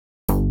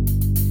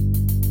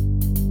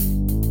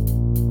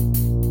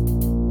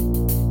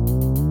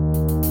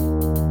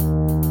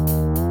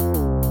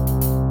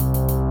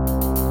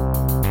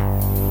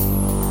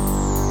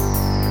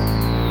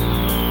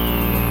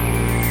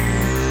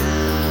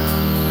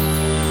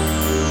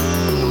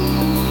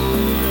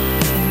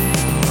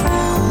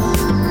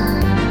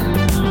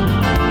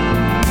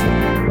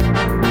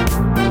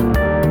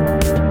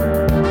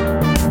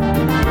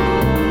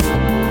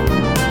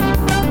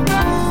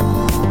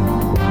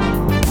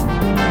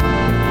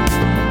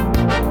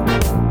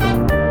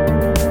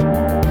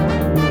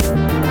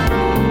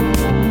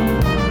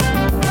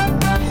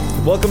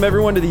Welcome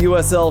everyone to the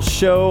USL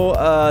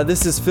show.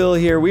 This is Phil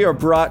here. We are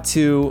brought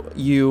to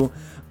you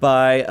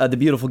by the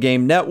Beautiful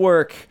Game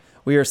Network.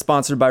 We are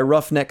sponsored by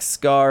Roughneck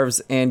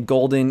Scarves and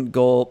Golden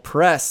Goal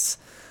Press.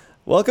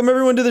 Welcome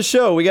everyone to the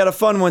show. We got a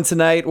fun one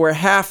tonight. We're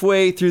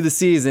halfway through the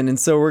season, and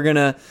so we're going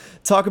to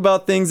talk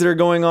about things that are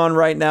going on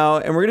right now,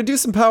 and we're going to do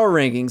some power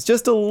rankings,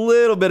 just a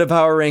little bit of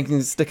power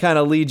rankings to kind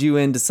of lead you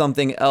into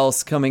something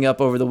else coming up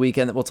over the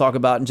weekend that we'll talk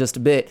about in just a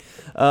bit.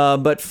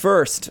 But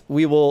first,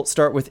 we will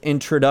start with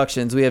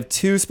introductions. We have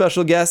two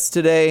special guests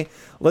today.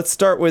 Let's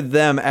start with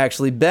them,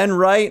 actually. Ben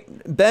Wright.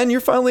 Ben, you're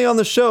finally on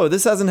the show.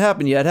 This hasn't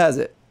happened yet, has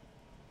it?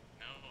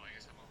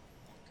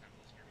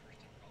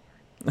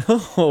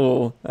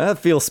 Oh, that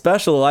feels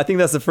special. I think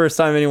that's the first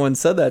time anyone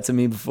said that to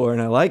me before,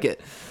 and I like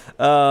it.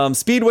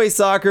 Speedway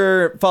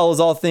Soccer follows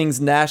all things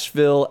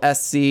Nashville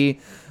SC.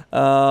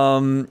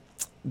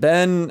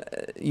 Ben,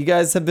 you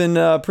guys have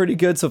been pretty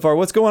good so far.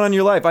 What's going on in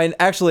your life?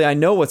 I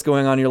know what's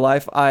going on in your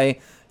life. I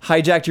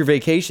hijacked your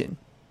vacation.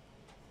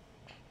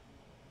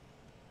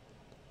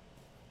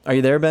 Are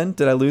you there, Ben?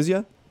 Did I lose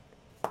you?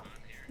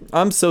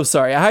 I'm so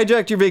sorry. I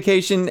hijacked your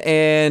vacation,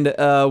 and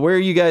where are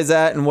you guys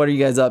at, and what are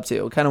you guys up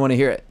to? I kind of want to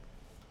hear it.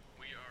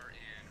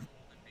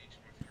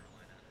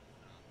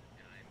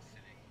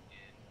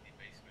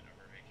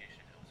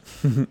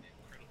 Incredibly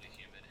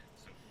humid, and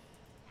so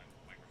my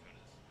microphone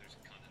there's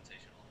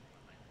condensation all over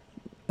my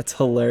microphone. That's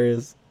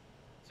hilarious.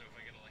 So if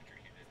I get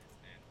electrocuted,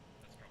 and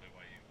that's probably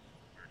why you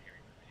aren't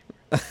hearing me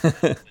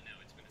anymore. But no,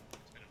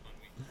 it's been a fun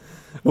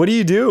week. What do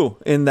you do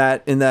in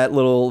that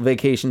little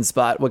vacation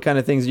spot? What kind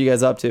of things are you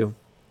guys up to?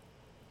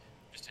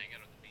 Just hang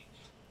out on the beach.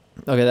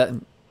 Okay, that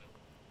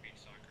Beach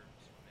soccer,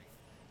 swimming,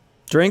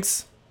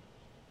 drinks?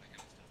 that kind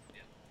of stuff.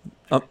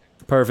 Yeah. Oh,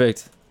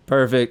 perfect.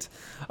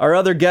 Our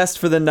other guest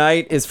for the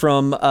night is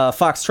from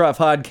Foxtrot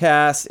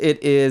Podcast.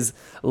 It is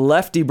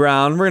Lefty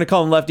Brown. We're going to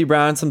call him Lefty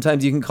Brown.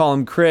 Sometimes you can call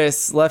him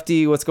Chris.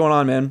 Lefty, what's going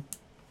on, man?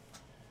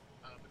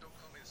 But don't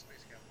call me the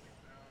Space Cowboy.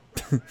 I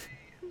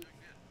am doing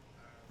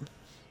good.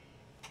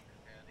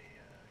 Had a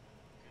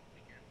good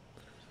weekend in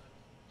terms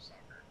of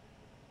soccer.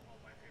 All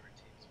my favorite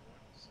teams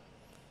won, so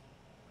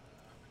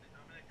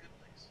I'm in a good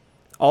place.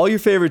 All your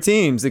favorite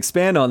teams.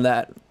 Expand on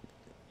that.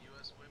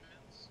 U.S.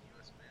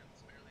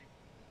 men's barely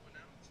went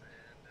out,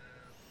 and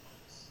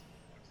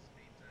Bucks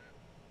beat El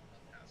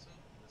Paso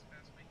this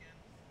past weekend,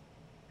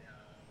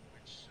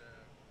 which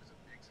was a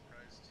big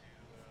surprise to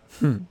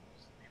most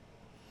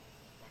people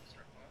on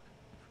Foxtrot Pod.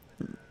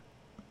 But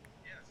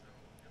yeah, so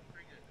feeling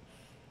pretty good.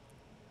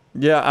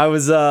 Yeah, I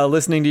was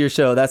listening to your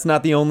show. That's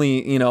not the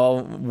only,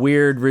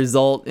 weird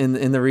result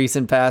in the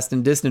recent past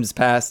and distant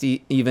past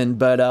even,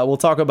 but we'll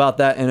talk about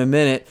that in a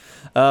minute.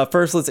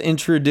 First, let's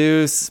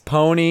introduce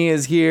Pony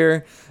is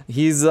here.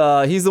 He's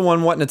the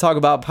one wanting to talk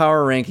about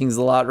power rankings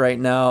a lot right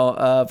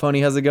now.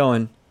 Pony, how's it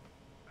going?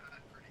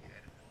 Pretty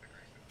good. The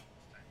great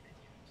time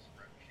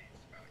making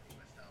spreadsheets about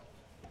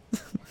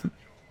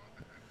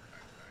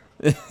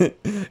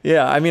USL.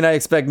 Yeah, I mean, I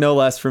expect no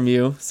less from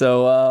you.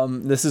 So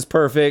this is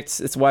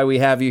perfect. It's why we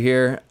have you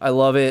here. I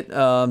love it.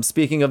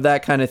 Speaking of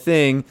that kind of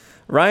thing,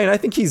 Ryan, I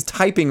think he's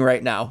typing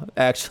right now,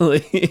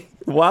 actually,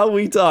 while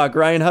we talk.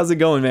 Ryan, how's it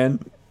going, man?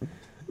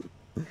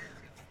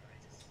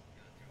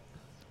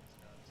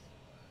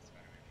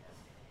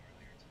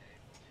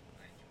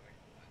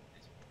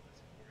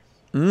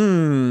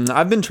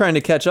 I've been trying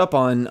to catch up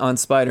on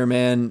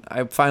Spider-Man.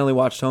 I finally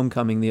watched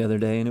Homecoming the other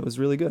day, and it was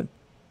really good.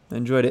 I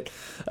enjoyed it.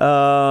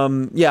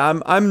 Yeah,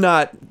 I'm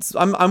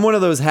one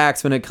of those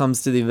hacks when it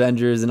comes to the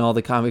Avengers and all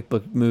the comic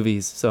book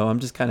movies. So I'm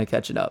just kind of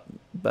catching up.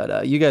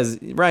 But you guys,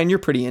 Ryan, you're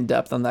pretty in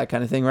depth on that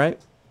kind of thing, right?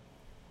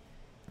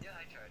 Yeah,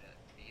 I try to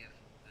be. Of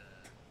the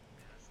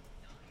past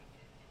 9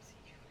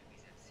 MCU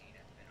movies I've seen,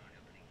 I've been on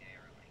opening day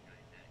or opening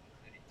night. That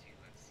included 2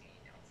 I've seen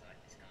outside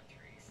this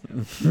country.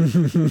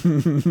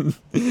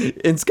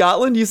 So In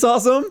Scotland, you saw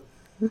some?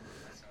 I saw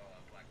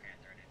Black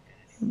Panther and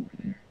Infinity War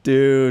there.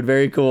 Dude,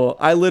 very cool.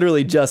 I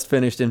literally just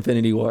finished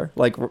Infinity War,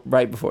 like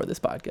right before this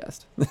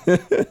podcast.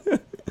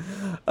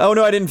 Oh,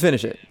 no, I didn't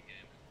finish it.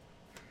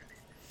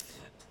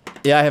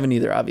 Yeah, I haven't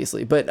either,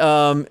 obviously. But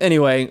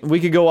anyway, we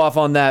could go off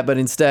on that, but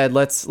instead,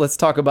 let's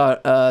talk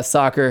about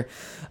soccer.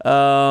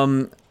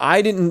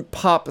 I didn't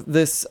pop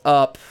this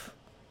up.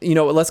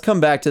 Let's come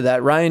back to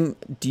that. Ryan,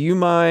 do you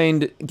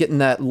mind getting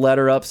that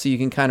letter up so you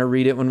can kind of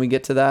read it when we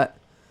get to that?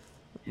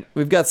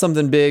 We've got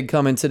something big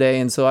coming today,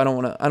 and so I don't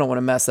want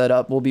to mess that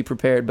up. We'll be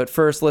prepared. But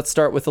first, let's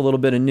start with a little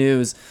bit of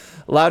news.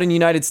 Loudoun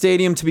United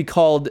Stadium to be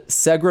called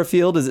Segra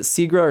Field. Is it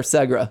Segra or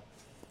Segra?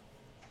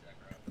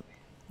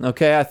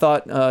 Okay, I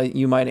thought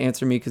you might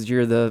answer me because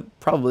you're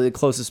probably the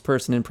closest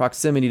person in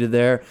proximity to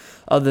there,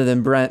 other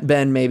than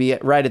Ben, maybe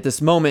right at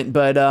this moment.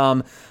 But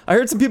I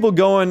heard some people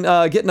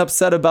getting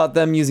upset about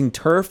them using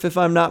turf, if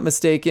I'm not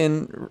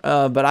mistaken.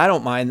 But I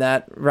don't mind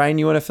that. Ryan,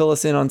 you want to fill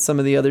us in on some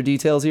of the other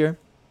details here?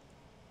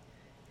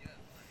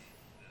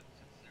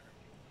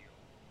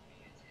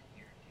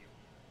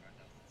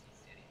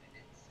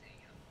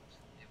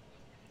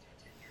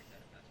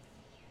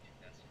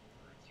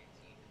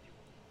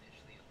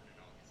 Initially opened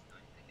on August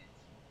 9th against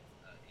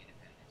the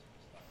Independence, which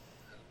was about the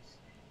host.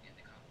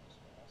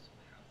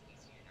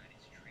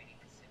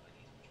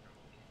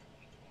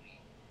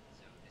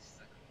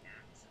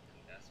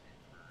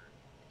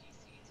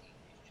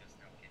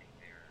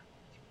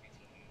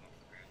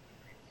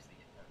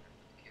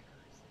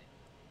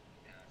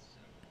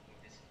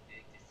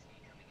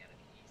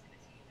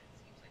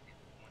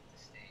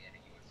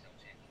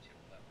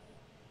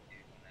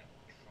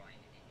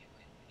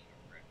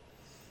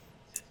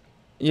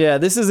 Yeah,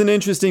 this is an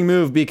interesting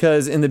move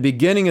because in the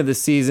beginning of the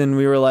season,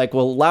 we were like,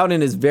 well,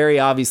 Loudon is very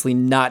obviously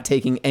not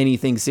taking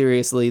anything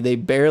seriously. They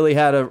barely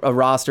had a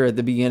roster at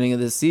the beginning of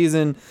the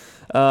season.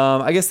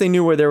 I guess they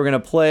knew where they were going to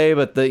play,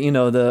 but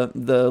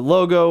the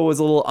logo was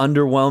a little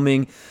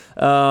underwhelming.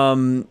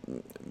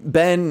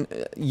 Ben,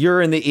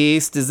 you're in the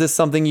East. Is this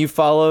something you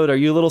followed? Are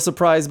you a little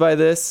surprised by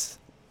this?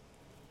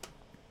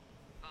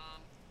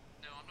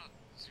 No, I'm not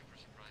super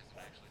surprised.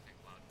 I actually think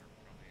Loudon are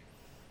probably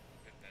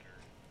a bit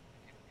better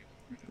if people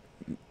give them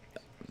credit.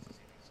 But I'd be surprised to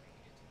see them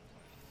sneaking into the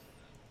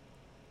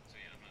playoffs. So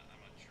yeah,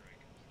 I'm not sure I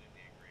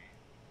completely agree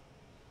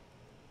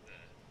with the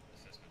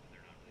assessment that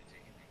they're not really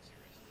taking things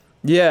seriously.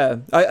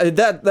 Yeah,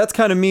 that's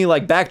kind of me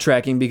like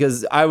backtracking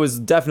because I was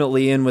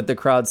definitely in with the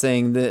crowd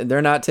saying that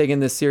they're not taking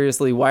this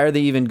seriously. Why are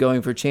they even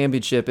going for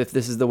championship if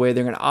this is the way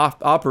they're going to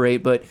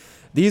operate? But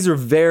these are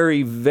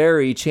very,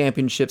 very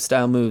championship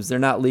style moves. They're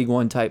not League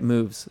One type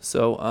moves.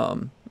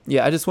 So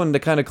yeah, I just wanted to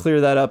kind of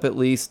clear that up at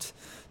least,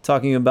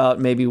 talking about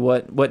maybe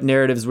what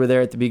narratives were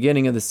there at the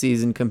beginning of the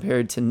season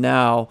compared to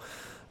now.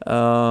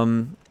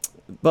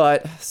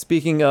 But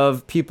speaking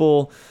of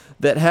people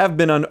that have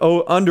been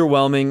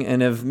underwhelming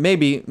and have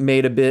maybe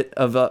made a bit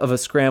of a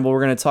scramble,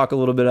 we're going to talk a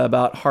little bit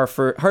about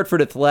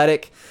Hartford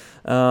Athletic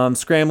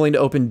scrambling to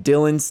open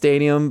Dillon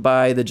Stadium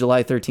by the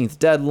July 13th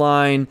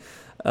deadline.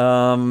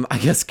 I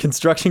guess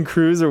construction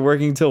crews are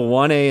working till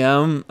 1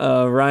 a.m.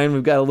 Ryan,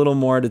 we've got a little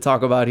more to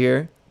talk about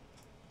here.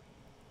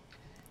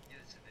 Yeah,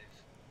 so they've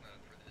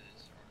for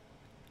this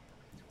article they've been working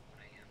until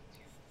 1 a.m.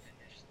 to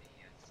finish the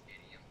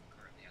stadium.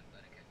 Currently,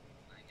 Athletic has been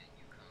playing at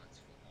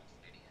UConn's football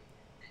stadium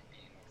and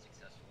being more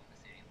successful in the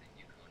stadium than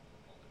UConn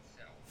football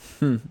itself.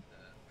 The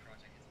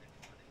project has been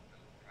funded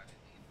both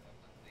privately and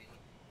publicly.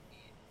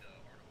 The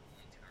article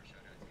linked in our show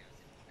notes goes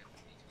into a bit more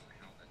detail on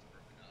how that's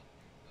broken up.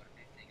 But a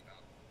big thing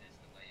about this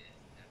delay is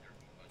that there have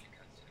been budget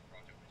cuts to the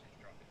project, which has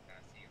dropped the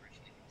capacity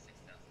originally from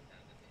 6,000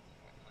 down to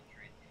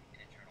 5,500,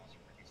 and in turn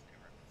also reduced the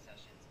number of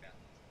concessions,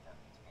 bathrooms, and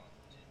parking spots,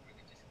 which has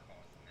really just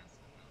caused a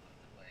massive amount of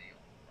delay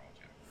on the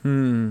project.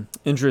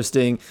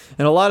 Interesting.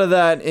 And a lot of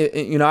that,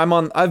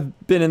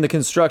 I've been in the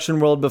construction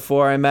world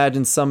before. I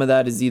imagine some of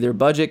that is either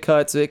budget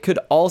cuts. It could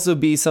also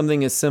be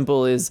something as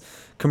simple as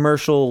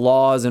commercial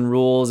laws and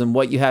rules and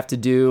what you have to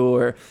do.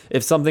 Or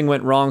if something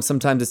went wrong,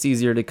 sometimes it's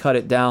easier to cut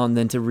it down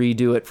than to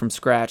redo it from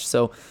scratch.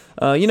 So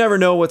you never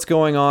know what's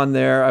going on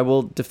there. I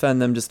will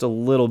defend them just a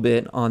little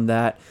bit on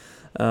that.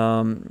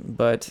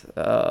 But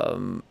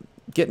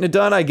getting it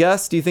done, I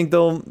guess. Do you think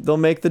they'll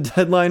make the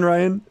deadline,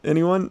 Ryan?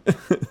 Anyone?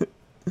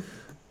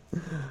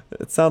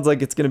 It sounds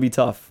like it's going to be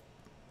tough.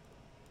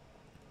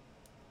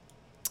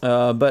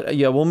 But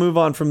yeah, we'll move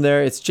on from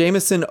there. It's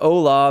Jameson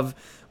Olav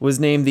was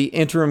named the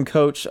interim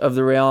coach of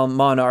the Real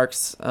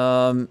Monarchs.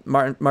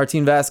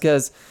 Martin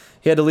Vasquez,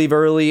 he had to leave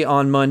early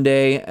on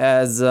Monday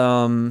as...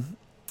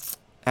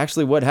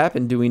 actually, what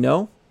happened? Do we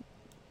know?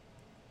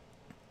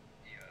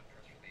 The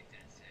press release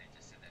didn't say, it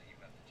just said that he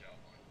left the job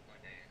on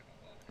Monday, and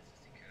Olaf, an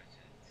assistant coach,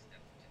 had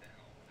stepped into the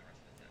helm, and the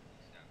rest of the technical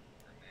staff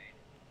were made.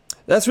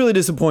 That's really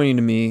disappointing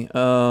to me.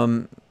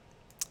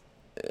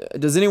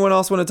 Does anyone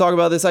else want to talk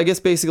about this? I guess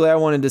basically I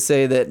wanted to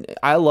say that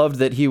I loved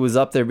that he was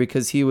up there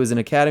because he was an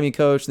academy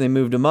coach and they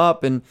moved him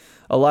up and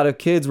a lot of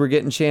kids were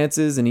getting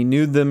chances and he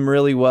knew them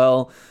really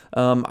well.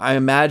 I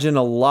imagine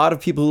a lot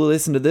of people who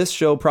listen to this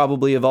show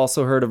probably have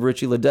also heard of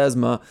Richie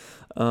Ledesma,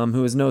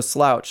 who is no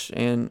slouch.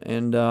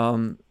 And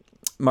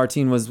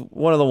Martin was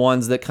one of the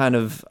ones that kind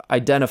of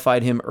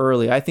identified him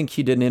early. I think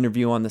he did an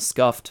interview on the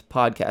Scuffed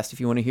podcast. If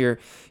you want to hear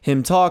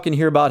him talk and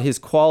hear about his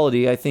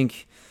quality, I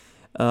think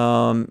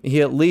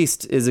he at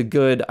least is a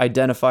good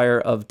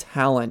identifier of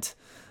talent,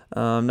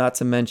 not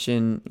to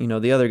mention,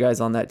 the other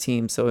guys on that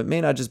team. So it may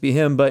not just be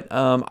him, but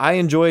I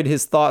enjoyed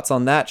his thoughts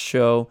on that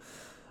show.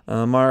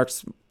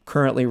 Mark's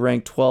currently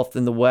ranked 12th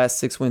in the West,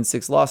 6 wins,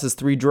 6 losses,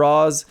 3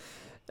 draws.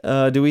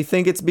 Do we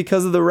think it's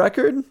because of the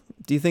record?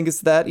 Do you think it's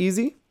that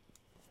easy?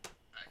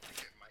 I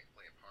think it might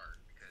play a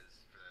part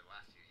because for the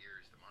last few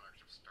years, the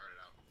Monarchs have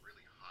started out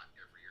really hot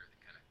every year,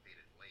 then kind of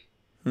faded late.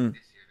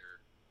 This year,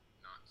 they're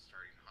not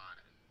starting hot,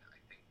 and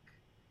I think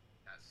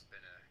that's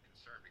been a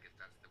concern because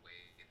that's the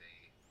way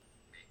they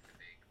make the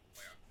big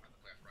playoff, not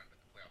the playoff run, but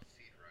the playoff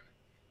seed run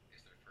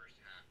is their first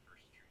half,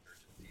 first 2/3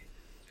 of the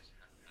season. It just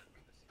hasn't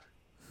happened this year.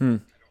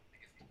 I don't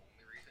think it's the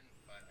only reason,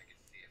 but I can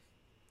see if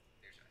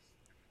there's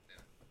if the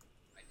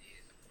idea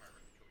is to fire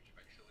the coach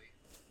eventually,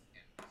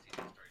 and the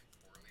season starting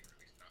poorly, or at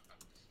least not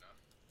up to snuff.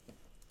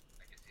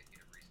 I guess they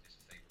need a reason just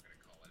to say we're going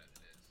to call it as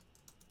it is.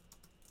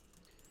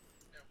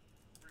 Now,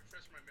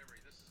 refresh my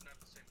memory. This is not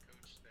the same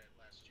coach that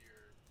last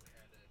year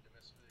had a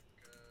domestic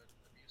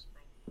abuse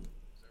problem.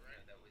 Is that right?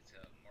 That was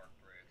Mark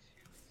Briggs,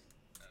 who's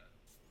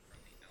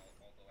currently out,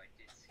 although I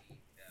did see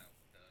that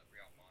the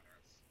Real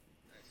Monarchs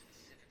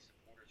specific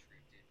supporters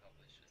group did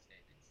publish a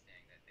statement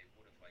saying that they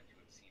would have liked to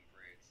have seen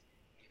Briggs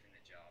given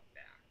the job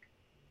back.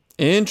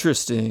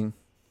 Interesting.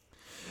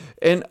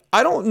 And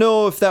I don't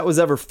know if that was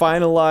ever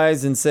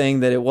finalized in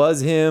saying that it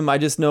was him. I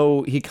just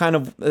know he kind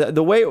of,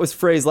 the way it was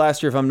phrased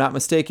last year, if I'm not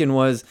mistaken,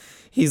 was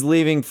he's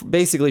leaving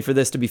basically for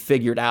this to be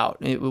figured out.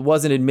 It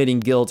wasn't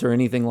admitting guilt or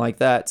anything like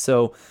that.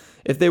 So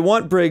if they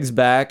want Briggs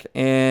back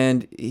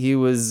and he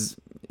was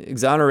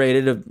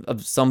exonerated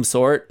of some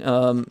sort,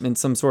 in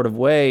some sort of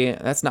way,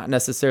 that's not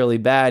necessarily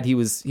bad. He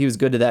was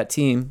good to that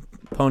team.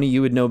 Pony,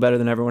 you would know better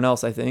than everyone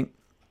else, I think.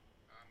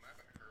 I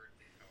haven't heard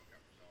how it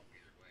got resolved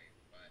either way,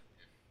 but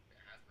if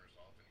it hasn't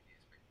resolved and he's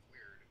been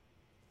cleared,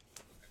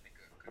 I think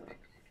it could be a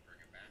good move to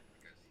bring him back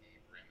because he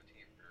ran the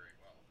team very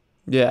well.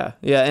 Yeah,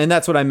 and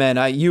that's what I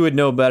meant. You would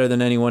know better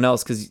than anyone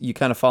else because you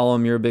kind of follow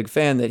him. You're a big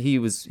fan. That he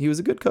was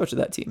a good coach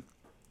of that team.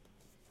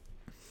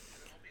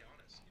 And I'll be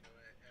honest,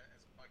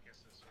 as a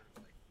podcast that sort of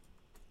like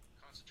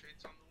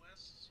concentrates on the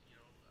West,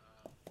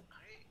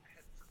 I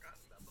had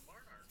forgotten about the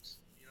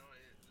Monarchs.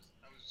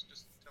 I was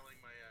just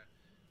telling my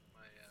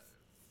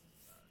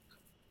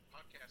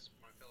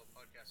fellow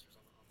podcasters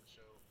on the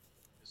show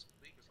this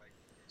week. Was like,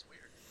 it's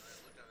weird. I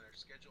looked on their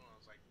schedule and I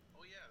was like,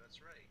 oh yeah, that's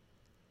right,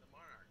 the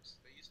Monarchs.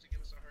 They used to give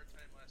us a hard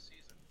time last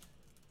season,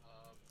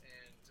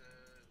 and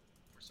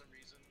for some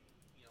reason,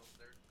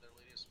 their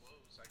latest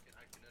woes. I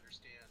can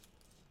understand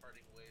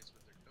parting ways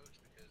with their coach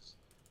because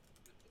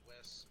with the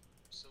West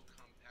so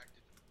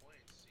compacted in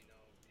points,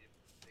 if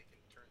they can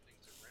turn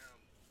things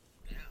around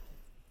now,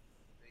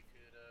 they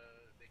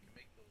can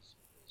make those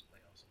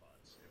playoff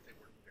spots if they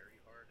work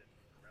very hard and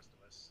the rest of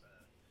us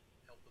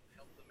help them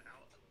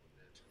out a little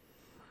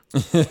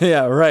bit.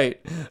 Yeah, right.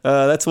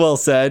 That's well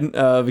said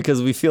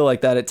because we feel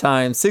like that at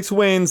times. 6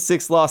 wins,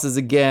 6 losses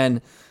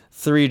again,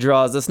 3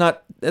 draws. That's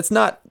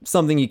not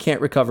something you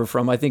can't recover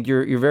from. I think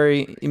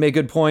you make a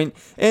good point.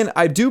 And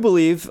I do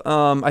believe,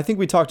 I think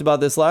we talked about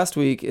this last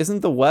week,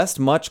 isn't the West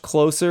much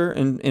closer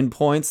in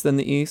points than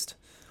the East?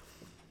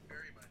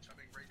 Very much. I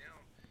mean, right now,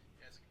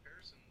 as a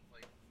comparison,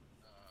 like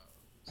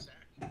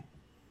SAC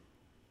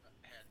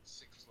has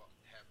 6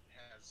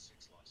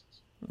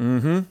 losses.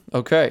 Mm-hmm.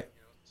 Okay.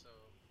 So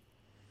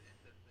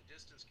the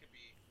distance can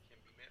be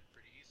met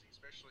pretty easy,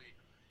 especially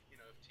if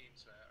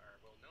teams are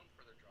well known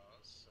for their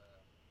draws.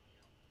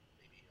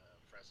 Maybe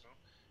Fresno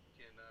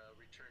can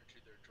return to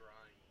their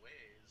drawing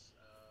ways.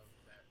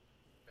 That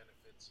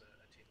benefits a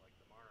team like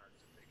the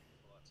Monarchs if they can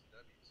pull out some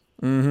W's.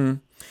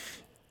 Mm-hmm.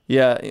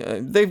 Yeah,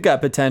 they've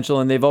got potential,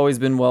 and they've always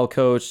been well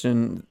coached,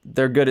 and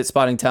they're good at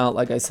spotting talent,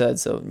 like I said.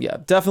 So yeah,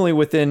 definitely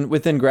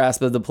within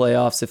grasp of the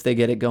playoffs if they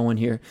get it going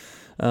here.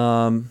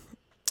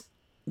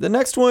 The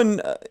next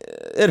one,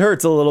 it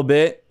hurts a little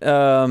bit.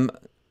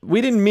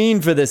 We didn't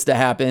mean for this to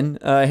happen.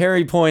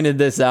 Harry pointed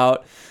this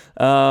out.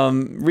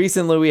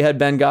 Recently, we had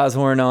Ben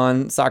Goshorn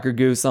on, Soccer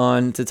Goose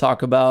on, to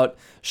talk about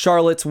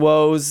Charlotte's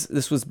woes.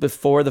 This was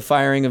before the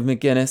firing of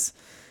McGinnis.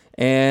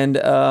 And,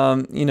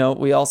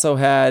 we also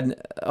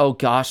had,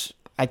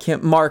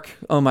 Mark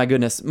from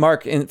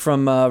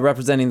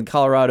representing the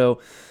Colorado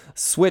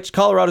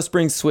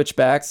Springs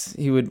Switchbacks.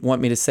 He would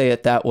want me to say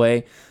it that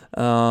way.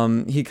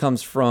 He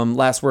comes from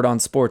Last Word on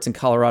Sports in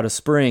Colorado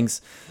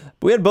Springs.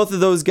 We had both of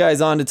those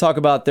guys on to talk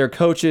about their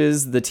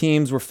coaches. The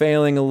teams were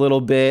failing a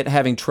little bit,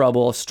 having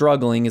trouble,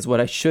 struggling is what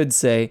I should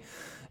say.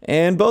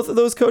 And both of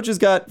those coaches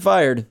got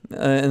fired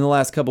in the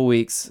last couple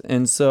weeks.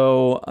 And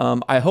so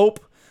I hope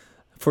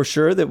for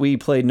sure that we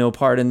played no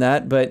part in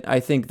that. But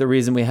I think the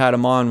reason we had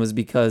them on was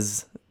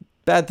because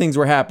bad things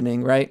were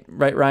happening, right?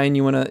 Right, Ryan?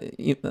 You want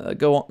to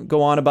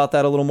go on about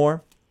that a little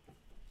more?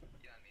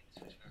 Yeah, I mean, the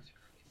Switchbacks are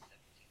currently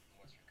 17th in the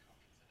Western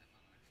Conference and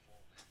then on 4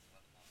 wins,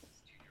 11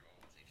 losses, 2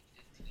 draws, aged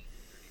 15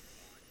 and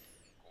 31.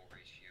 In goal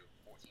ratio,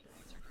 14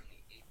 points are currently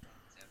 8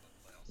 points out of a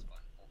playoff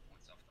spot and 4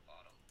 points off the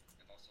bottom.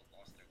 They've also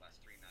lost their last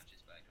 3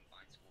 matches by a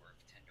combined score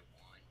of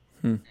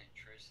 10-1. And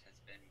Trish has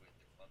been with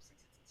the club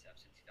since its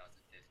inception,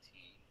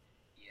 2015.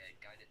 He had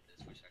guided the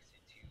Switchbacks to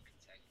 2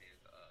 consecutive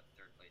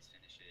third-place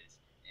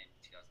finishes in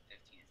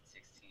 2015 and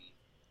 16,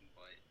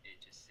 but it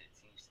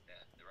seems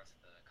that the rest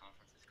of the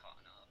conference has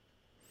caught up,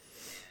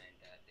 and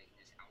they can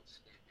just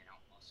outspit and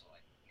outmuscle. I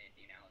made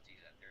the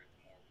analogy that they're the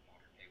more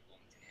modern-day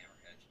Wilmington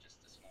Hammerheads, just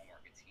a small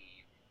market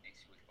team,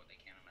 makes with what they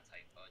can on a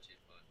tight budget,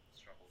 but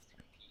struggles to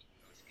compete in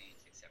most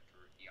games except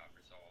for the odd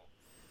result.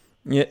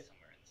 Yeah.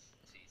 Somewhere in the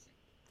season.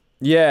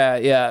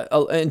 Yeah.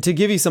 And to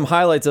give you some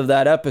highlights of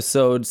that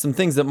episode, some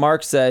things that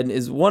Mark said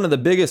is one of the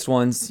biggest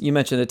ones. You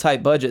mentioned a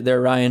tight budget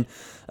there, Ryan.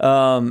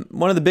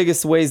 One of the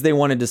biggest ways they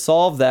wanted to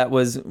solve that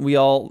was we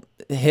all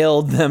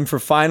hailed them for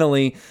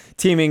finally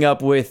teaming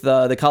up with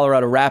the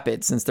Colorado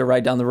Rapids since they're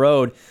right down the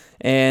road.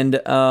 And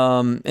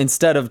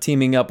instead of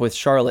teaming up with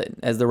Charlotte,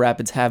 as the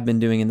Rapids have been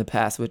doing in the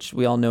past, which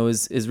we all know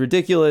is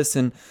ridiculous,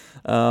 and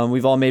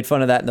we've all made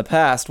fun of that in the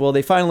past. Well,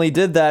 they finally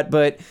did that,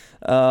 but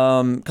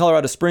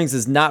Colorado Springs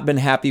has not been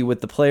happy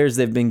with the players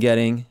they've been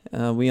getting.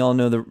 We all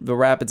know the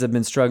Rapids have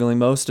been struggling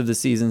most of the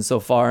season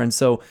so far, and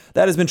so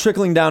that has been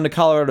trickling down to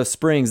Colorado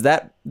Springs.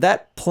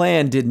 That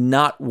plan did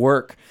not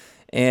work.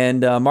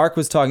 And Mark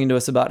was talking to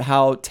us about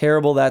how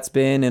terrible that's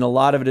been, and a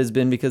lot of it has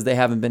been because they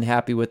haven't been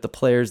happy with the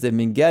players they've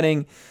been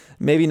getting,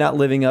 maybe not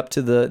living up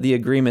to the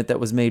agreement that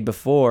was made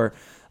before.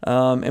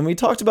 And we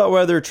talked about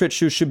whether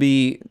Tritschu should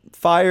be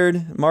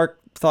fired. Mark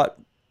thought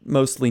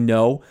mostly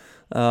no.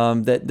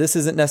 That this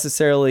isn't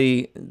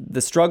necessarily,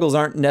 the struggles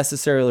aren't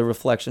necessarily a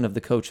reflection of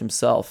the coach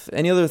himself.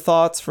 Any other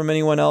thoughts from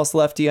anyone else,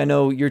 Lefty? I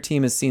know your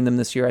team has seen them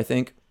this year, I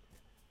think.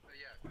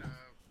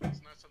 Yeah, it's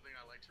not something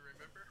I like to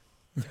remember.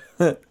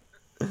 It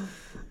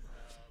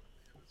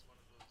was one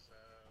of those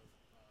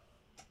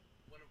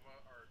one of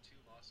our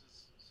two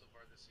losses so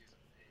far this season,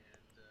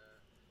 and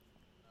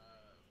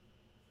uh,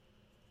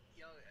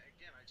 you know,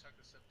 again, I chalk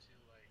this up to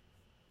like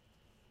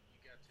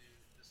you got to.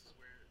 This is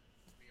where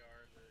we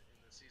are in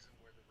the season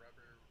where the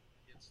rubber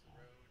hits the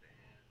road,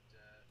 and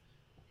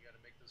you got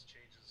to make those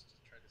changes to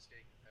try to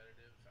stay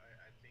competitive.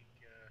 I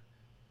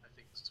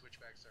think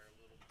switchbacks are a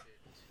little bit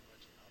too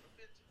much out of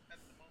it at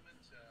the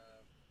moment.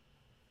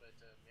 But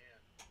man,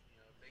 you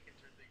know, if they can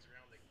turn things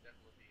around, they can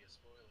definitely be a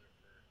spoiler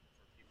for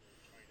people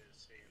trying to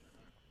stay in the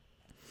hunt.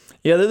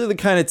 Yeah, they're the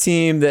kind of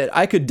team that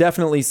I could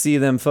definitely see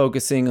them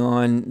focusing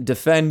on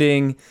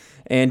defending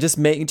and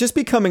just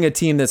becoming a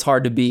team that's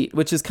hard to beat,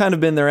 which has kind of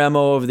been their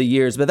MO over the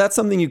years. But that's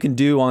something you can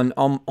do on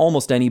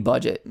almost any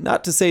budget.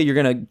 Not to say you're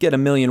going to get a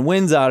million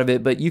wins out of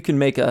it, but you can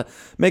make a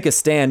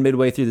stand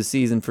midway through the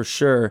season for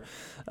sure.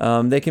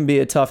 They can be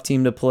a tough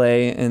team to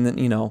play, and then,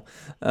 3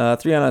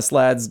 on Us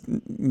lads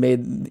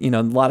made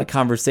a lot of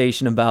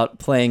conversation about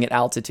playing at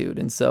altitude,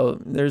 and so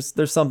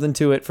there's something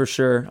to it for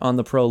sure on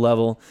the pro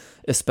level,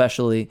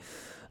 especially.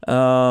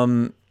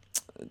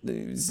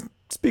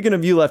 Speaking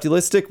of you, Lefty,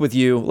 let's stick with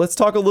you. Let's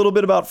talk a little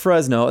bit about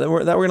Fresno.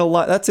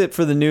 That's it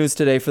for the news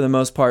today for the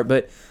most part.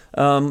 But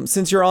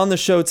since you're on the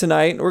show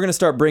tonight, we're gonna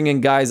start bringing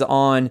guys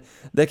on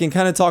that can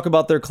kind of talk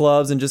about their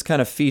clubs and just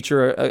kind of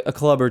feature a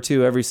club or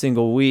two every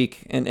single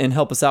week and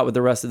help us out with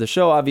the rest of the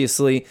show,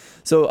 obviously.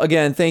 So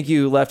again, thank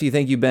you, Lefty.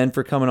 Thank you, Ben,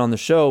 for coming on the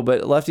show.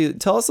 But Lefty,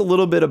 tell us a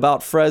little bit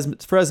about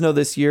Fresno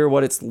this year,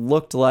 what it's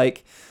looked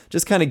like.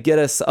 Just kind of get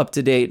us up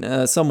to date,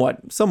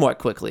 somewhat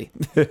quickly.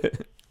 Okay,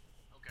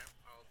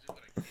 I'll do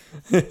what I can.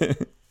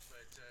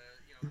 But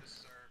this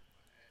is our,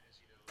 as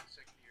you know,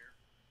 second year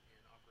in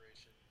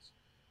operations.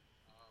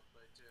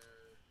 But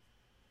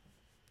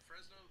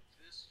Fresno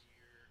this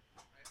year,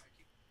 I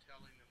keep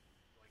telling them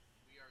like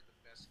we are the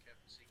best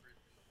kept secret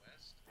in the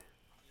West, and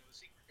the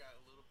secret got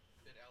a little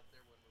bit out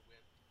there when we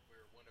went. We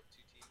were one of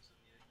two teams in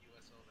the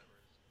USL that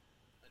was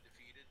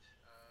undefeated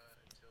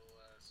until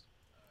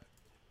I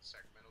believe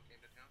Sacramento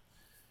came to town,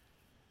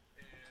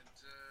 and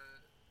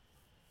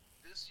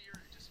this year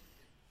it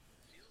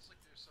feels like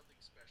there's something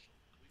special.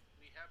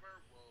 We have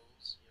our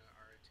woes.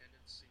 Our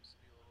attendance seems to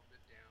be a little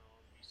bit down.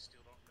 We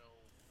still don't know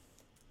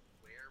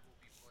where we'll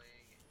be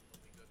playing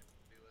when we go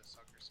to a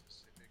soccer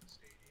specific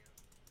stadium.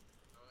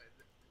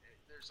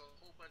 There's a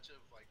whole bunch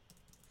of like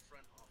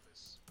front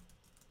office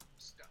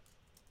stuff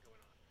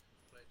going on.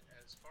 But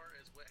as far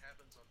as what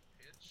happens on the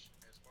pitch,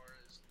 as far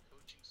as the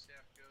coaching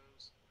staff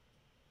goes,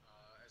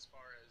 as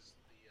far as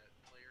the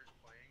players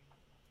playing,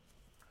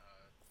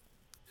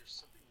 there's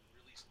something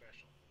really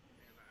special.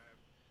 And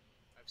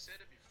I've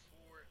said it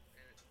before,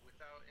 and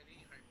without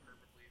any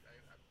hyperbole,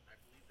 I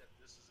believe that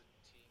this is a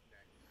team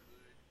that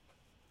could,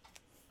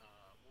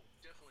 will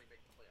definitely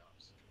make the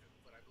playoffs.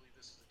 But I believe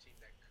this is a team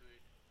that could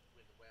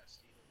win the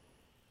West, even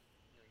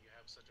when you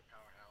have such a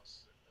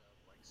powerhouse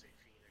like say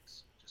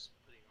Phoenix, just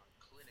putting on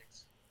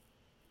clinics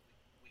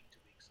week to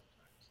week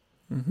sometimes.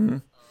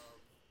 Mm-hmm.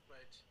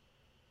 But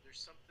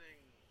there's something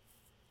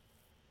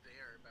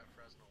there about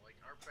Fresno. Like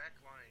our back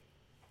line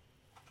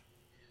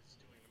is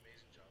doing an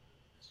amazing job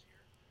this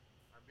year.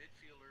 Our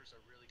midfielders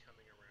are really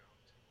coming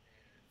around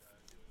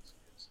and doing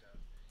some good stuff.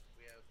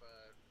 We have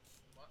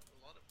a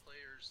lot of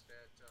players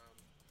that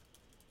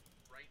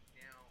right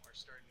now are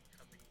starting to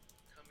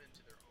come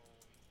into their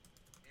own,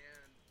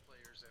 and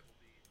players that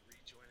will be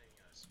rejoining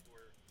us.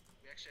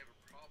 We actually have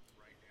a problem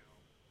right now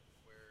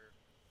where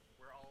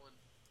we're all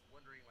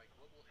wondering like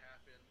what will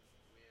happen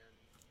when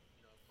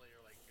a player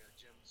like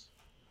James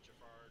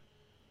Jafard,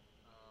 who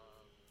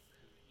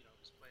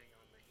is playing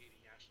on the Haiti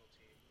national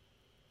team,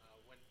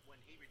 when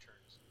he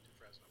returns to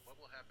Fresno. What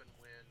will happen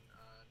when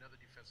another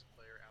defensive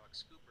player,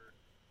 Alex Cooper,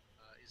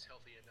 is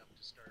healthy enough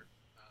to start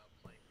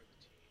playing for the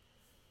team?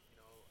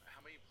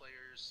 How many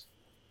players?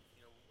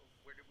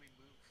 Where do we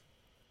move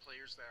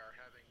players that are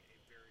having a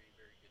very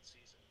very good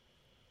season,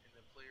 and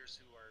then players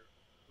who are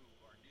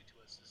new to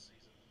us this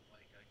season,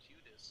 like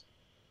Qdis,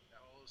 that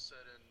all of a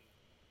sudden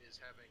is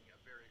having a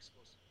very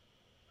explosive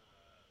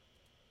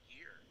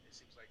year. It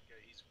seems like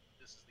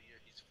this is the year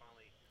he's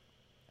finally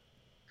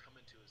come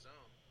into his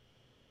own.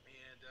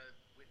 And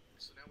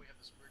so now we have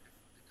this weird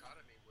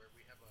dichotomy where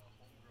we have a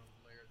homegrown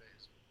player that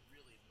is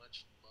really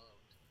much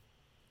loved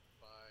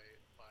by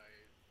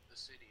the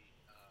city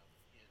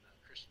in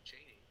Christian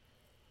Cheney,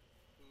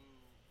 who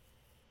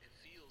it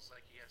feels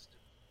like he has to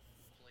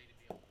play to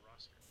be on the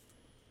roster.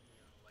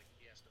 Like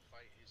he has to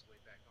fight his way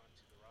back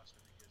onto the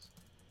roster because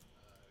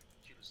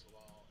Qdis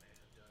Lawal and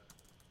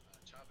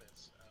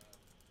Chavez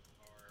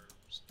are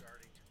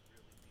starting to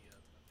really be a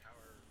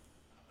power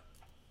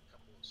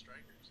couple of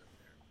strikers up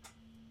there.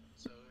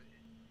 So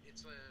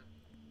it's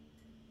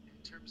in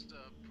terms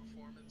of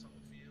performance on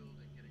the field,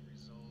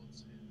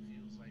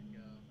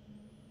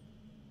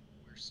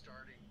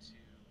 starting to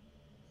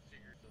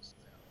figure those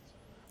things out. So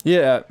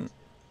Yeah. it's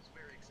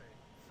very exciting.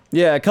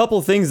 Yeah, a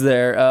couple things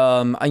there.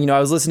 I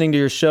was listening to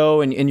your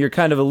show, and you're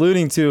kind of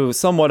alluding to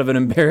somewhat of an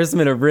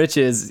embarrassment of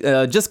riches,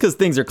 just because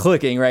things are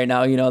clicking right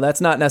now.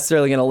 That's not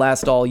necessarily going to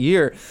last all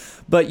year,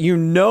 but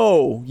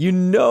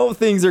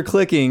things are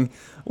clicking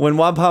when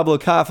Juan Pablo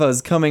Caffa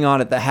is coming on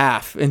at the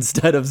half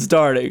instead of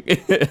starting.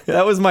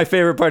 That was my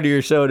favorite part of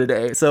your show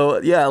today.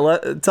 So yeah,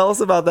 tell us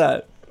about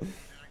that. And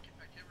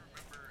I can't remember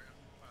if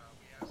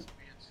we had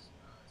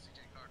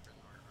CJ Cochran,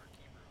 our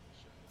keeper, on the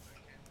show, and I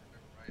can't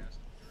remember if I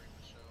asked him during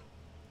the show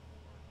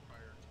or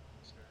prior to when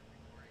we started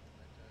recording.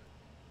 But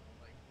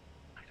like,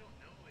 I don't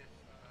know if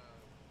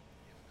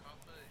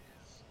Kafka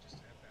is just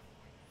at that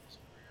point in his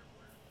career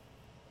where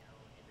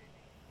he may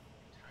be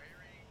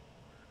retiring,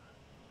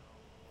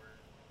 or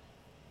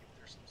if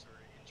there's some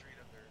sort of injury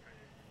that they're kind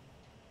of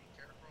taking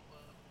care of,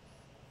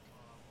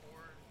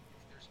 or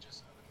if there's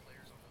just other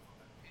players on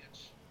that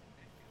pitch in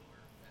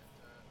midfielder that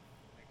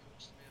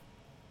Coach Smith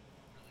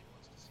really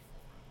wants to see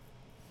more of.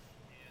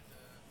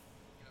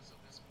 And so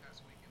this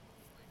past weekend when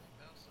we played El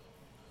Paso,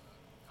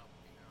 Alpha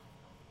came out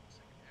in the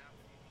second half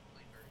and he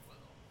played very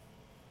well,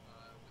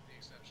 with the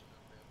exception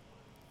of that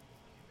one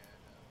leading that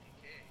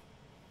PK.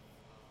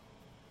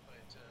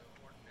 But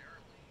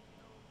ordinarily,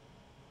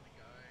 the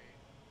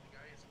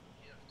guy is a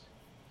gift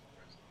for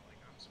Fresno.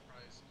 Like, I'm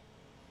surprised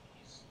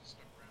he's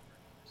stuck around for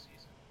another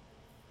season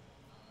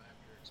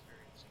after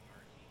experiencing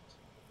our heat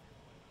and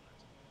whatnot.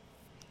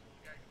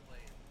 The guy can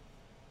play in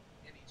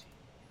any team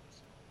in the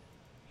USL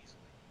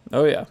easily.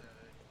 Oh yeah. But,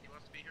 he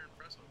wants to be here in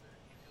Fresno.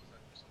 He feels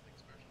that there's something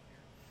special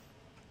here.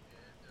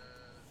 And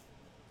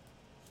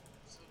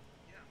so,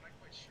 yeah, I'm not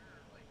quite sure,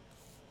 like,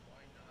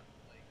 why not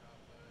play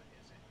Hoffa?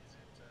 Is it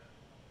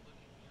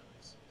looking,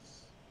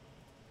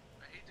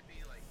 I hate to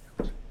be like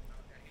coaching,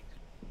 I hate to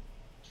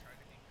try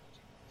to be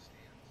coaching from the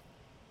stands,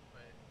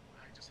 but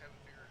I just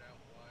haven't figured out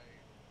why,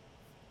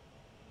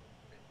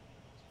 to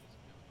use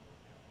a biblical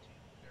analogy,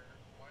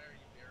 why are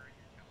you burying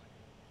your talent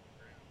in the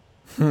ground?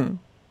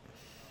 Hmm.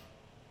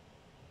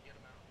 Get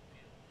them out in the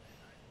field.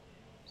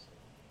 And so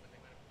when they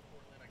went up to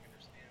Portland, I can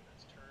understand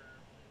that's turf,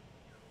 and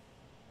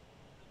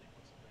really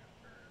wants to play on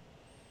turf.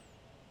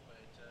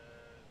 But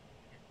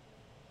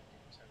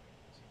just having a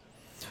good season.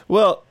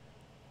 Well,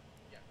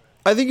 Yeah, go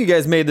ahead. I think you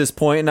guys made this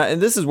point,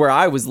 and this is where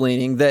I was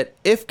leaning, that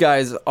if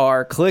guys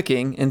are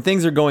clicking and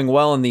things are going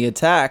well in the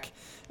attack,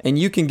 and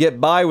you can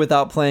get by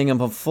without playing him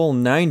a full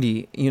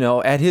 90,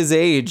 at his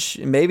age,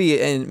 maybe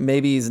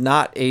he's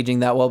not aging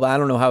that well, but I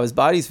don't know how his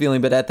body's feeling,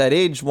 but at that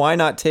age, why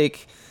not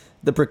take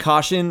the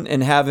precaution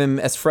and have him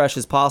as fresh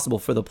as possible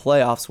for the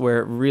playoffs where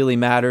it really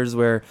matters,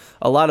 where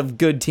a lot of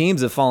good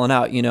teams have fallen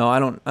out. I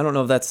don't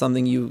know if that's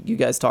something you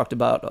guys talked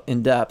about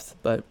in depth,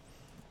 but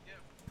Yeah,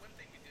 one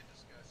thing we did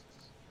discuss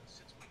is,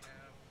 since we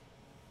have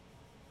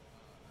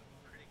a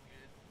pretty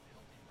good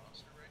healthy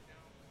roster right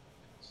now,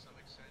 with some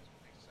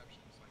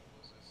exceptions like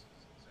Moses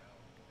is out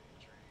with the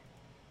injury,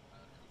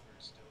 Cooper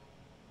is still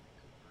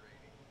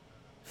recuperating.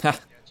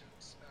 Dad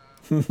jokes.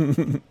 But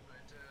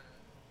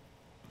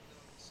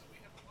so we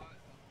have a lot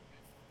of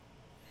good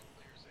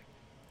players that we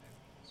can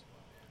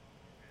swap in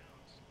and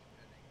out,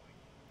 depending, like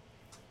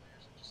maybe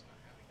players are just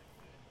not having a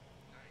good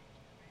night,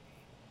 or maybe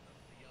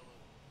the yellow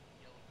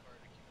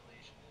card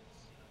accumulation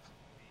is something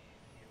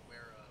to be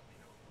aware of.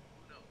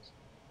 Who knows?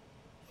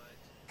 But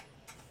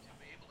to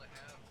be able to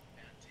have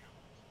that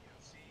talent,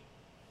 seeing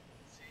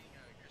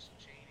Christian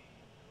Cheney,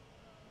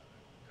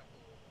 a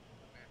couple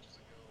of matches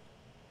ago,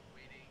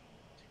 waiting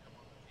to come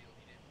on the field.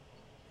 He didn't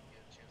ultimately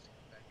get a chance to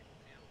come back in the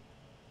field,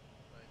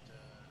 but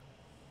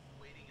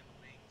waiting in the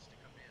wings to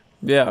come in.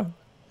 yeah.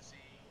 To see,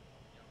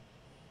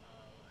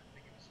 I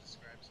think it was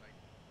described as like,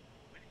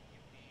 wouldn't you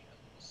be a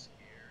little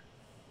scared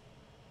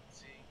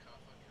seeing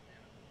Kaffa come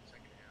in the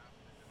second half,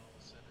 and then all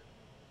of a sudden,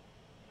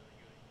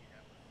 you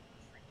have a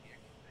free kick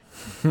that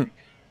you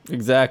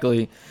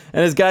Exactly.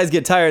 And as guys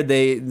get tired,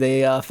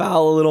 they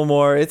foul a little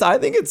more. I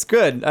think it's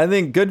good. I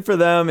think good for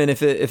them. And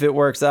if it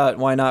works out,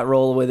 why not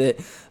roll with it?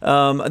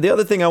 The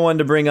other thing I wanted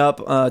to bring up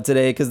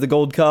today, because the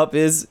Gold Cup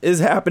is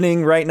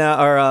happening right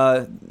now,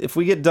 or if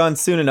we get done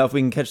soon enough,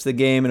 we can catch the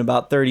game in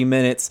about 30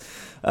 minutes.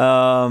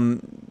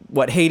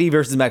 Haiti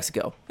versus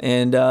Mexico,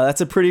 and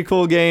that's a pretty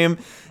cool game.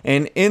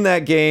 And in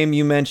that game,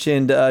 you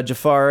mentioned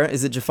Jafar.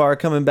 Is it Jafar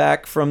coming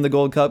back from the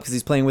Gold Cup because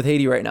he's playing with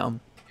Haiti right now?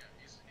 Yeah,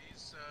 he's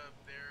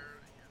there.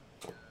 Yeah,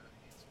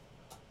 he's a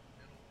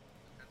middle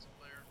defensive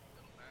player,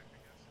 middle back, I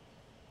guess,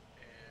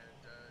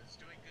 and is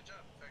doing a good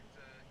job. In fact,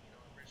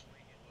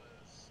 originally he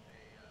was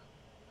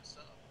a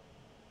sub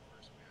in the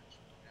first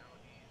match. Now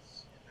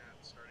he's in that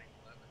starting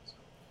 11, so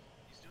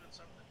he's doing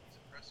something. He's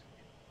impressing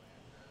people,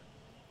 and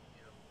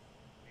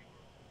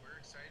we're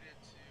excited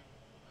to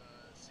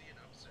see an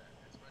upset.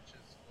 As much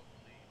as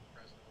locally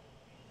Fresno will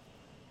be,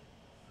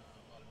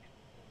 a lot of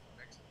people pull for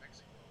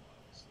Mexico,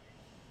 obviously.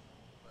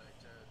 But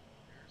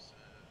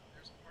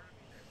there's a part of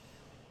me that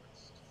really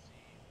wants to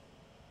see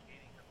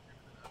Haiti come through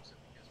with an upset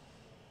because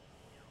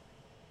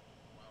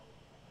while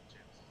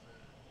James is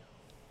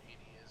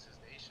Haiti is his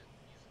nation,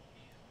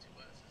 he to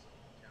us is a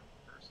hometown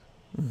person.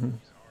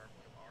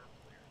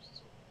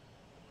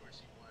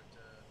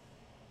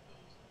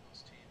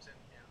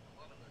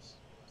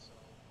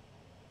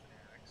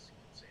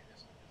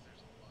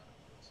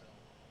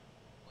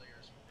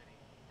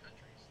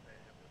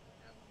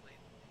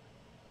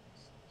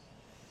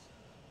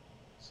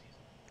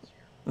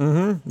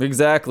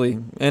 Exactly.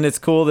 And it's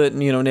cool that,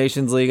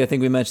 Nations League, I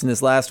think we mentioned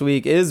this last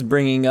week, is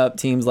bringing up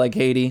teams like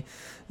Haiti.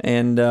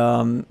 And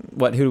who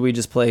do we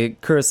just play?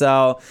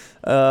 Curacao.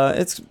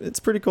 It's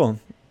pretty cool.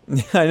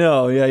 I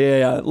know.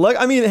 Yeah. Look,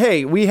 I mean,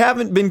 hey, we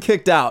haven't been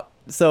kicked out.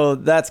 So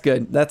that's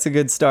good. That's a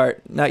good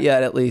start. Not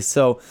yet, at least.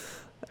 So,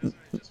 Wasn't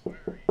it just fire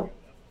you up to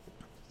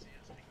see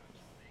us take on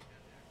Jamaica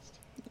next?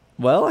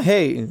 well,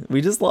 hey,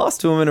 we just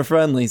lost to them in a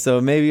friendly, so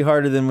it may be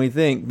harder than we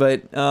think.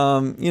 But,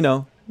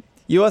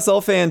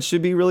 USL fans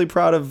should be really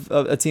proud of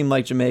a team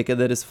like Jamaica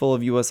that is full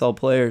of USL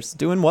players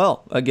doing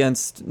well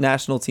against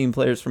national team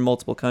players from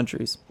multiple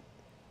countries.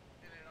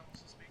 And it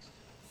also speaks to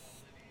the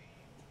quality of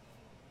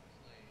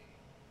play.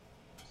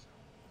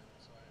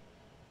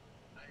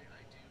 I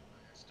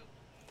still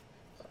believe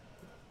that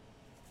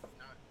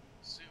not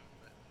soon,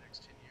 but in the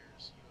next 10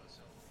 years,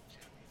 USL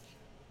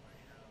Championship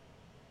might have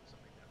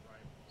something that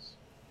rivals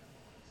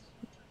MLS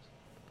in terms of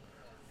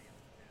quality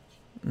on the pitch.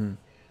 Mm. And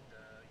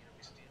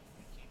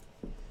we keep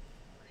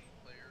bringing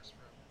players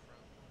from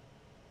from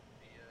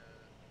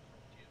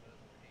Cuba,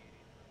 from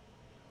Haiti, from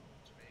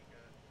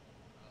Jamaica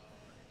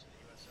into the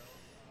USL.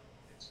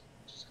 It's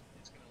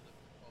going to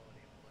lift the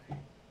quality of play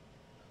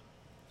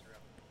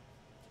throughout the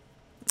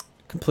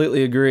league.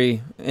 Completely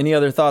agree. Any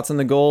other thoughts on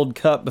the Gold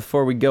Cup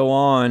before we go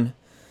on?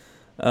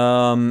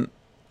 I'm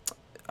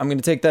going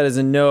to take that as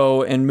a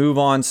no and move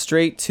on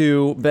straight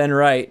to Ben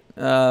Wright.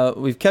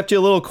 We've kept you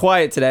a little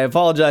quiet today. I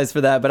apologize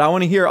for that, but I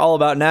want to hear all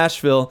about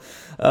Nashville.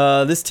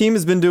 This team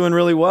has been doing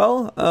really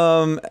well,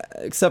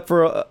 except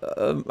for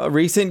a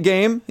recent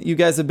game. You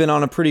guys have been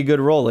on a pretty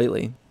good roll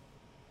lately.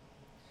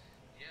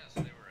 Yeah,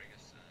 so they were, I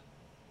guess,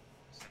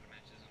 7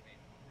 matches unbeaten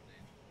before they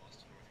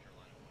lost to North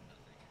Carolina 1-0.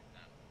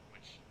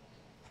 Which,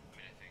 I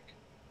mean, I think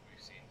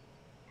we've seen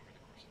over the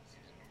course of the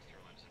season, North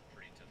Carolina's a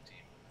pretty tough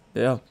team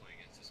Yeah. to play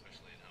against,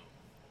 especially at home.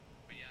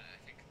 But yeah, I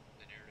think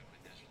the narrative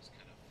with Nashville's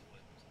kind of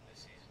flipped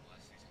this season.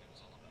 Last season, it was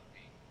all about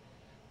being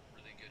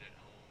really good at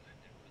home and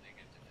really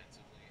good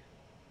defensively.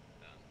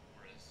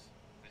 Whereas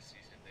this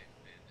season, they've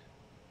been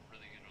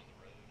really good on the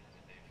road,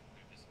 and they've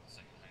moved as the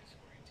second highest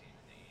scoring team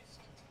in the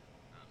East.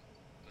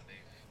 But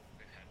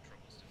they've had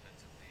troubles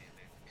defensively, and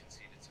they've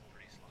conceded some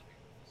pretty sloppy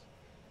goals.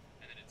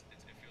 And then it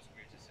feels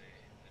weird to say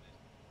that the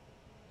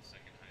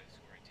second highest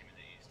scoring team in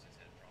the East has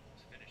had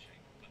problems finishing,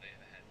 but they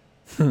have had,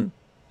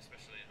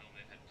 especially at home,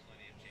 they've had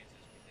plenty of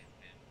chances where they've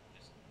been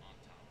just on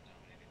top,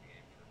 dominating the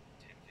game for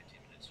 10,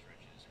 15-minute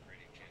stretches,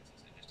 creating chances,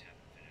 and just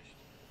haven't finished.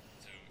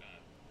 So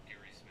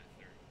Gary Smith,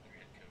 their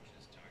head coach,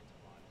 has talked a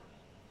lot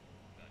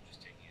about just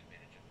taking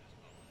advantage of those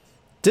moments.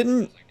 It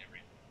Didn't feels like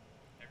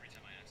every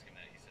time I ask him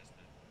that, he says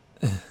that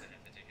they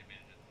have to take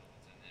advantage of the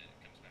moments, and then it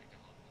comes back to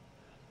haunt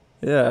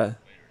them yeah.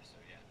 later. So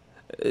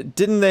yeah.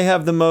 Didn't they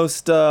have the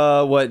most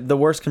the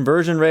worst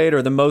conversion rate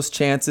or the most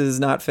chances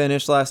not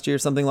finished last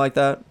year, something like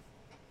that? I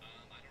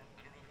don't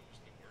know if it was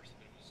the worst,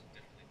 but it was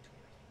definitely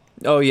towards the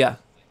bottom. Oh yeah. Like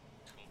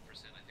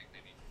 12%. I think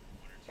maybe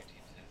one or two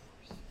teams had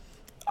worse.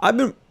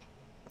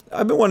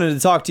 I've been wanting to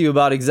talk to you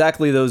about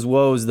exactly those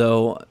woes,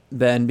 though,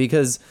 Ben,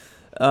 because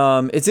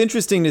it's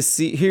interesting to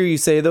hear you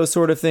say those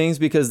sort of things,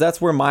 because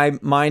that's where my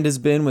mind has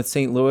been with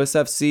St. Louis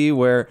FC,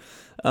 where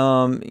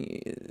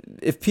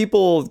if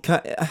people,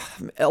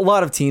 a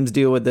lot of teams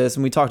deal with this,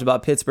 and we talked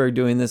about Pittsburgh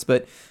doing this,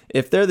 but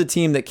if they're the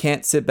team that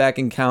can't sit back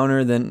and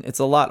counter, then it's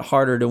a lot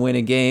harder to win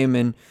a game,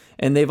 and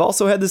they've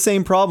also had the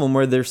same problem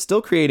where they're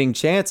still creating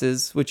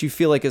chances, which you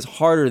feel like is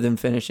harder than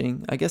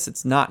finishing. I guess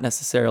it's not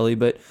necessarily,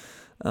 but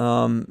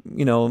are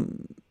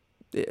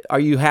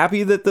you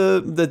happy that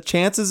the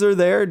chances are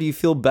there? Do you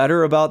feel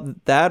better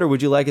about that, or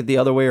would you like it the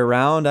other way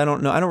around? I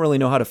don't know. I don't really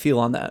know how to feel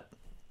on that.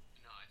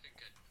 No, I think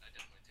I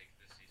definitely take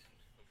this season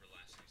over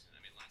last season. I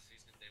mean, last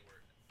season they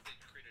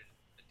created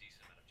a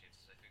decent amount of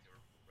chances. I think they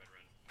were right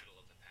around middle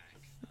of the pack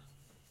in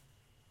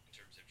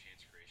terms of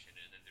chance creation,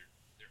 and then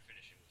their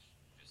finishing was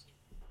just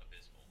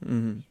abysmal.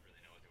 Mm-hmm. There's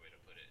really no other way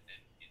to put it,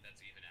 and that's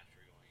even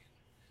after going and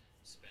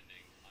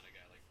spending on a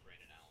guy like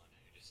Brandon Allen, who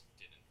just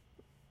didn't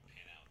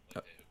pan out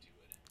like they hoped he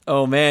would.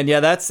 Oh man,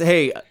 yeah,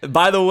 hey,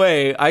 by the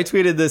way, I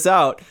tweeted this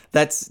out.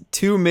 That's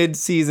 2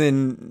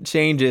 mid-season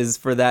changes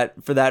for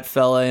that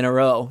fella in a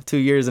row, 2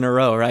 years in a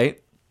row,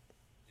 right?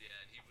 Yeah,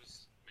 and he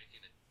was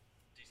making a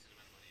decent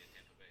amount of money at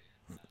Tampa Bay.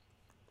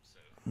 So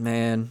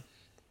Man,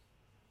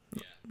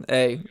 yeah,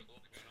 hey, a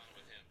lot going on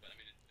with him. But I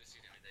mean, this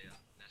season, they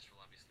Nashville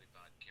obviously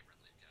bought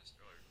Cameron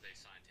Lancaster, or they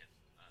signed him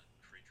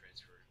free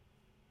transfer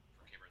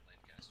for Cameron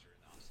Lancaster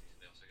in the offseason.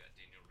 They also got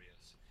Daniel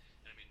Rios,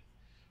 and I mean,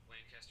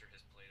 Lancaster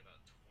has played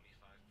about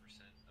 25%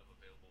 of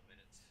available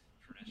minutes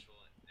for Nashville,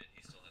 and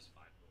he still has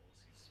 5 goals.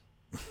 He's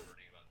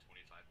converting about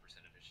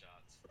 25% of his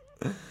shots.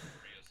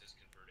 Rios is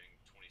converting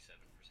 27%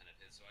 of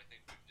his. So I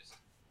think we've just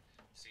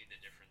seen the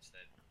difference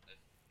that a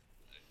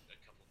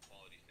couple of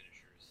quality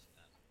finishers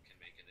can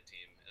make in the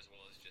team, as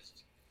well as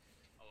just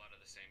a lot of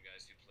the same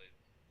guys who played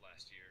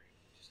last year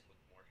just look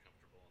more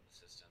comfortable in the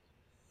system.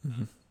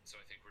 So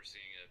I think we're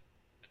seeing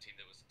a team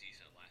that was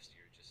decent last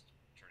year just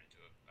turn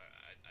into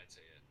I'd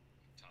say a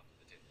top of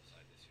the table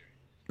side this year.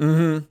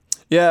 mm-hmm.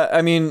 Yeah,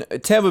 I mean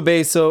Tampa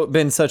Bay's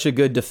been such a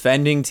good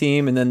defending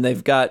team, and then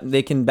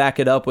they can back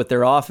it up with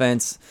their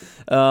offense.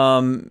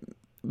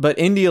 But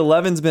Indy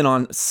 11's been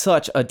on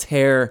such a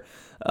tear.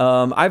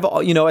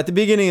 At the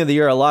beginning of the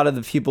year, a lot of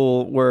the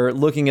people were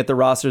looking at the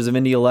rosters of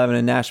Indy 11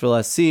 and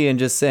Nashville SC and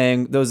just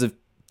saying those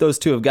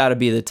two have got to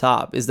be the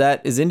top. Is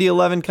Indy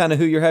 11 kind of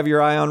who you have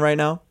your eye on right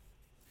now?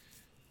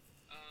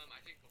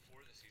 I think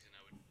before the season,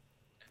 I would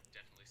have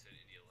definitely said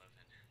Indy 11,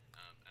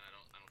 and I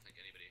don't think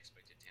anybody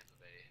expected Tampa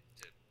Bay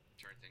to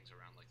turn things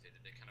around like they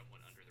did. They kind of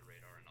went under the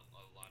radar, and a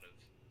lot of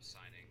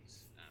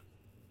signings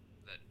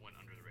that went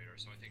under the radar.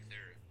 So I think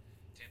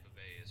Tampa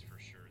Bay is for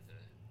sure the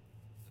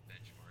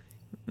benchmark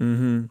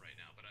Mm-hmm. right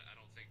now. But I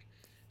don't think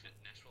that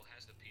Nashville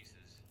has the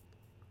pieces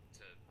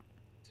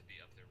to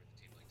be up there with a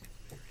team like Tampa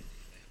Bay or Indy.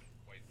 They haven't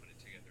quite put it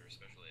together,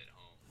 especially at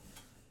home.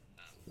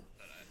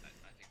 But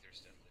I think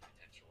there's definitely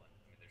potential, and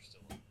I mean there's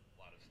still a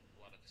lot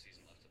of the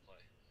season left to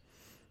play.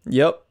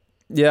 Yep.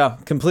 Yeah,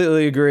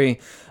 completely agree.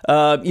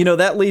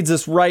 That leads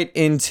us right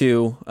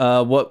into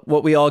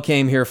what we all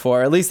came here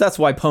for. At least that's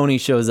why Pony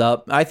shows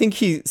up. I think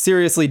he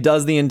seriously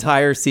does the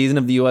entire season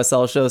of the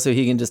USL show so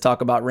he can just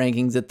talk about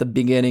rankings at the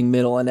beginning,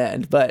 middle, and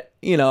end. But,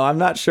 I'm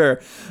not sure.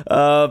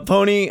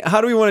 Pony,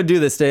 how do we want to do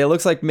this today? It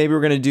looks like maybe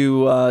we're going to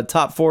do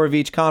top 4 of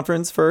each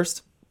conference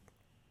first.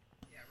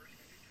 Yeah, we're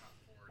just going to do top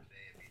 4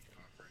 today of each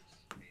conference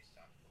based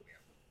off we have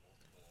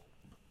multiple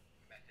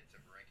methods of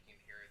ranking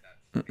here.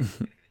 That's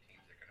basically going to be the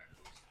teams that are going to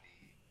host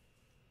the,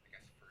 I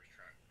guess, first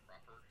round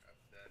proper of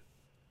the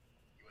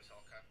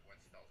USL Cup.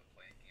 Once all the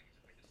playing games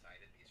have been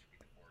decided, these will be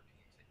the 4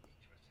 teams that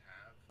each of us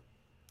have,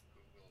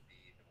 who will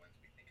be the ones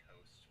we think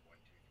host 1,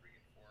 2, 3,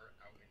 and 4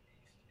 out in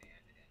East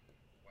and in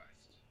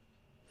West.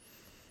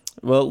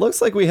 Well, it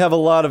looks like we have a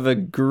lot of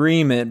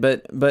agreement,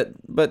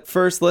 but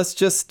first let's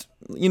just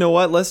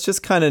let's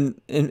just kind of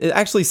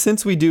actually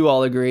since we do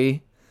all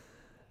agree,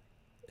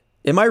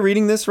 am I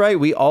reading this right?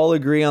 We all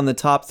agree on the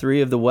top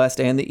 3 of the West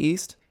and the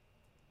East?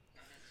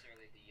 Not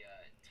necessarily the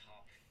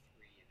top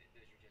 3.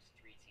 Those are just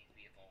 3 teams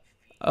we have all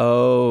featured.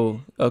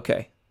 Oh,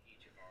 okay.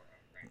 Each of our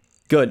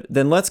rankings. Good.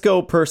 Then let's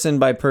go person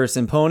by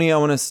person. Pony, I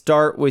want to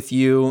start with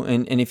you.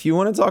 And if you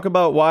want to talk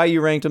about why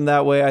you ranked them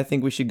that way, I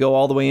think we should go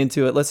all the way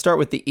into it. Let's start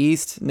with the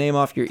East. Name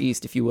off your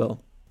East, if you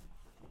will.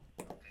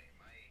 Okay,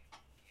 my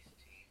East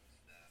teams,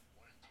 the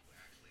 1 and 2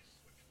 actually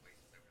switched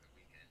places over the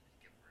weekend to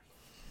give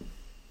results.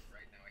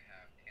 Right now I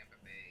have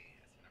Tampa Bay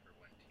as the number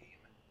 1 team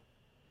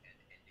and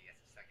Indy as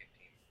the second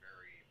team,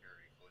 very,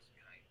 very close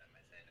behind them.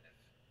 As in, if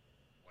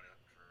one of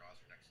them draws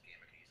their next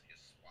game, I can easily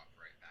just swap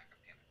right back if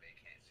Tampa Bay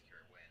can't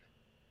secure a win.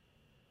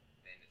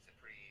 Then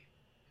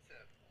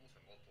it's almost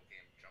a multiple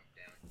game jump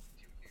down to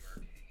New York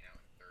hanging out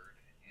in 3rd,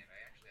 and I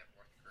actually have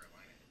North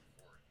Carolina in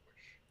 4th, which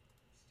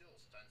still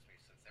stuns me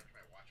since every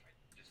time I watch them,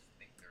 I just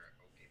think they're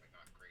an okay but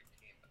not great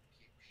team, but they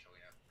keep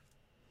showing up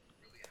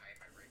really high in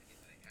my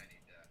rankings, and I kind of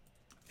need to.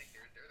 I think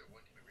they're the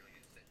one team I really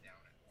need to sit down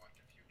and watch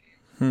a few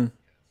games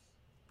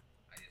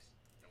because I just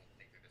don't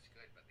think they're this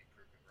good, but they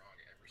prove me wrong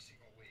every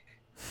single week.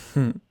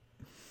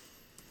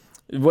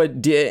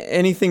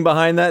 Anything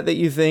behind that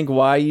you think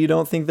why you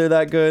don't think they're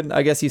that good?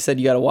 I guess you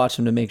said you got to watch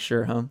them to make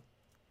sure, huh?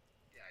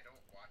 Yeah, I don't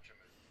watch them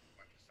as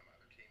much as some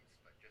other teams,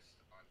 but just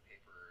on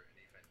paper and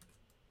even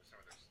with some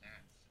of their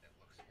stats, it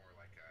looks more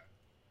like a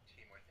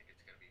team who I think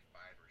it's going to be 5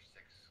 or 6,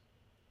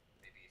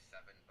 maybe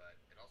 7, but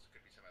it also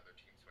could be some other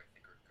teams who I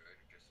think are good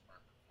who just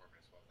aren't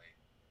performing as well they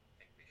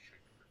think they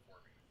should be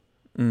performing.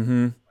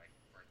 Mm-hmm. Like,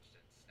 for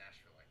instance,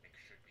 Nashville I think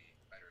should be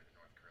better than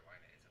North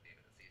Carolina is at the end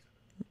of the season.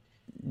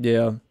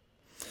 Yeah.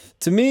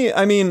 To me,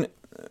 I mean,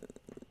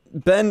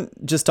 Ben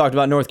just talked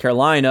about North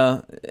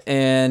Carolina,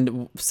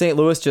 and St.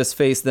 Louis just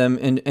faced them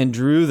and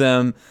drew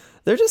them.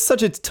 They're just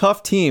such a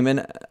tough team,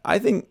 and I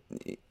think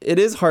it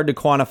is hard to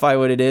quantify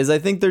what it is. I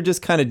think they're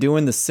just kind of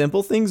doing the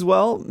simple things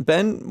well.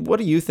 Ben, what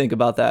do you think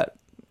about that?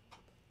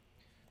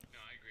 No,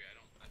 I agree.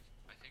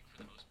 I think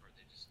for the most part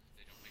they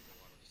don't make a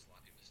lot of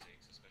sloppy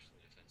mistakes, especially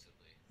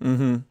defensively.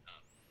 Mm-hmm.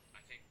 I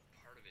think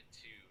part of it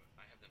too.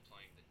 I have them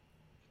playing the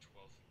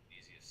 12th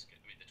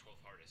the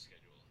 12th hardest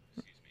schedule.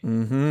 Excuse me.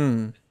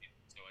 Mm-hmm.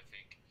 So I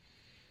think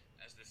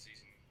as this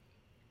season,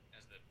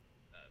 as the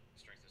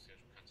strength of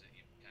schedule kind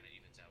of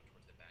evens out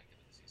towards the back end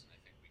of the season, I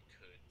think we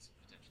could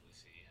potentially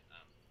see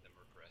them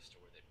regress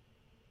to where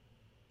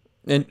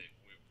And we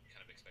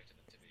kind of expected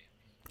them to be.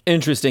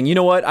 interesting. You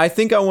know what? I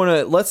think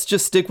let's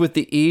just stick with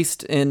the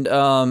East and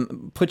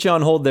put you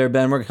on hold there,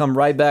 Ben. We're going to come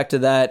right back to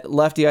that.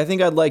 Lefty, I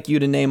think I'd like you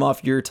to name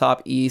off your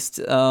top East.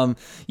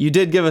 You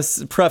did give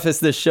us preface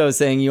this show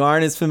saying you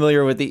aren't as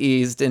familiar with the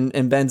East,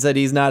 and Ben said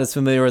he's not as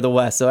familiar with the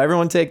West. So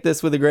everyone take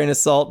this with a grain of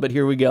salt, but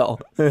here we go.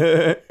 Yeah,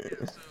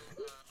 so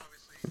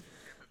obviously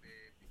Tampa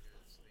Bay,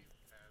 because they've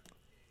had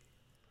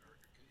or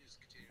is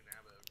continuing to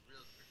have a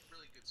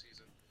really good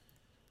season,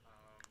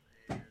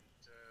 and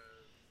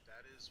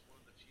that is one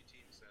of the few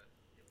teams that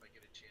if I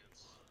get a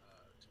chance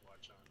to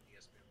watch on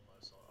ESPN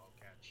Plus, I'll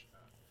catch,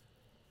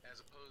 as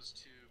opposed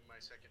to my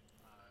second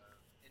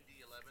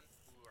Indy 11,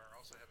 who are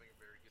also having a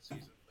very good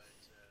season, but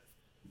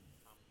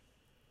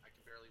I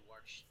can barely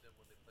watch them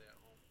when they play at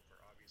home for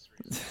obvious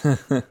Vegas races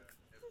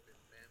that have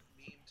been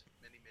memed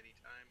many, many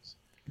times.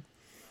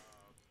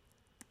 Um,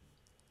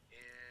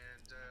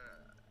 and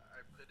I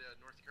put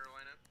North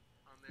Carolina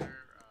on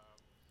there.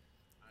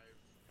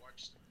 I've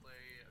watched them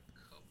play a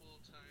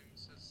couple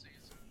times this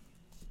season,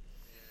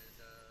 and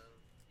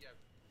yeah,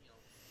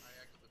 I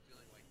echo the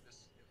feeling like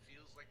this. It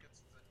feels like it's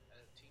a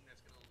team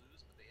that's going to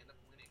lose, but they end up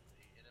winning.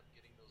 They end up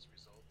getting those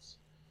results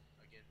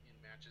again in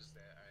matches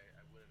that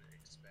I wouldn't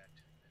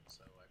expect, and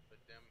so I put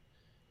them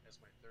as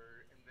my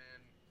third. And then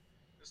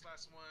this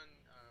last one,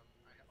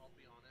 I'll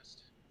be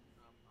honest,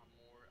 I'm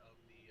more of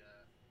the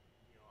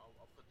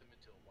I'll put them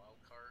into a wild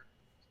card,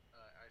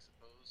 I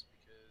suppose,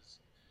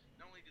 because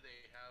not only do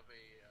they have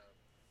a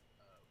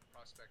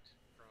prospect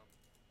from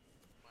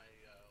my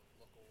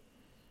local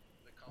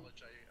the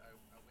college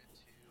I went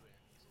to, and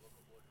he's a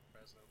local boy from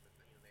Fresno. But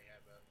they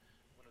have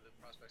one of the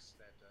prospects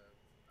that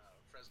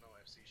Fresno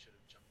FC should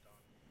have jumped on,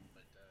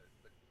 but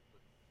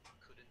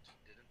couldn't,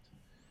 didn't.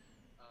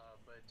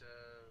 But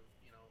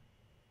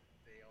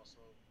they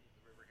also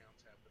the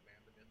Riverhounds have the man,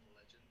 the myth, the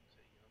legend. So,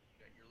 you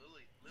got your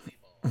Lily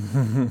Ball.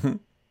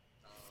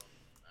 So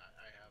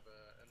I have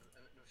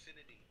an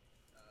affinity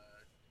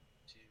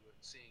to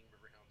seeing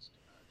Riverhounds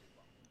do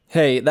well.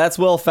 Hey, that's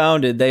well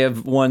founded. They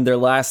have won their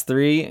last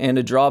three and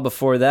a draw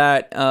before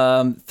that.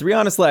 Three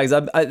honest lags.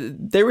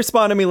 They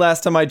responded to me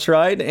last time I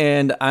tried,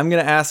 and I'm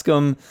going to ask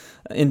them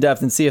in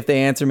depth and see if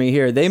they answer me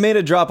here. They made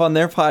a drop on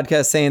their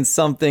podcast saying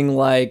something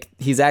like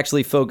he's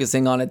actually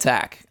focusing on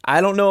attack.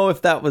 I don't know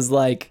if that was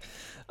like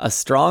a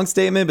strong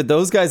statement, but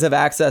those guys have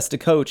access to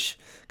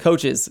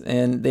coaches,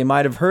 and they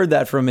might have heard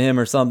that from him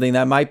or something.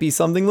 That might be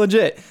something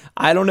legit.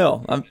 I don't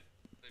know. They've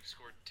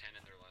scored 10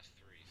 in their last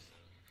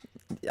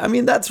 3. So. I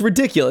mean, that's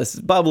ridiculous.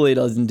 Bubbly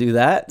doesn't do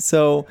that.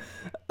 So,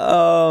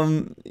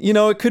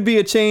 it could be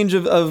a change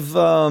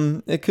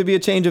it could be a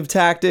change of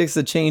tactics,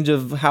 a change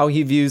of how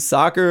he views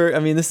soccer. I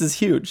mean, this is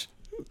huge.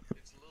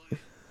 It's Lily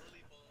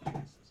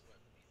Ball. This is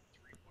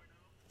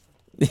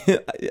what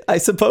 3.0. I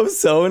suppose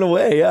so, in a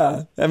way,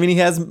 yeah. I mean, he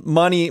has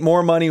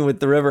more money with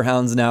the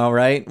Riverhounds now,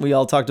 right? We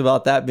all talked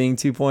about that being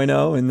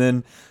 2.0, and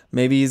then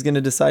maybe he's going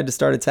to decide to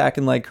start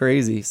attacking like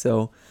crazy.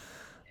 So,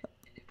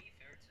 And to be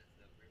fair to the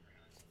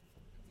Riverhounds,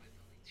 with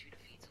only 2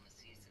 defeats on the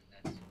season,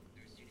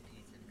 those 2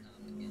 defeats have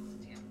come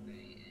against Tampa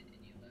Bay and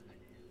U11,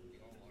 who we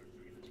all are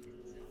pretty much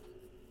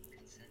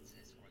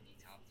consensus are the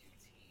top 2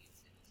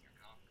 teams in the Eastern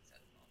Conference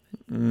at the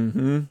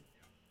moment.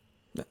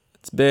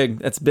 it's big.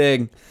 That's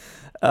big.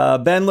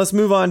 Ben, let's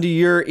move on to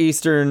your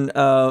Eastern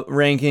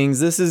rankings.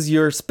 This is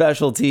your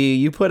specialty.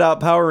 You put out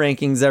power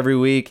rankings every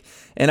week,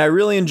 and I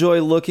really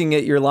enjoy looking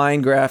at your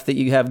line graph that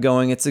you have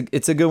going. It's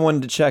a good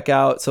one to check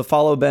out. So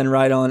follow Ben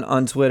right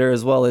on Twitter,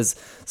 as well as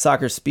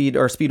Soccer Speed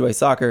or Speedway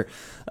Soccer.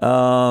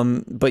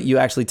 But you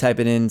actually type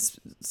it in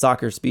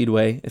Soccer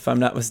Speedway, if I'm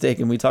not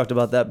mistaken. We talked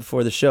about that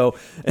before the show.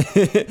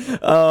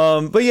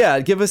 But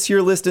yeah, give us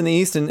your list in the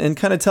East and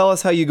kind of tell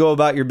us how you go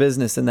about your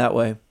business in that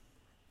way.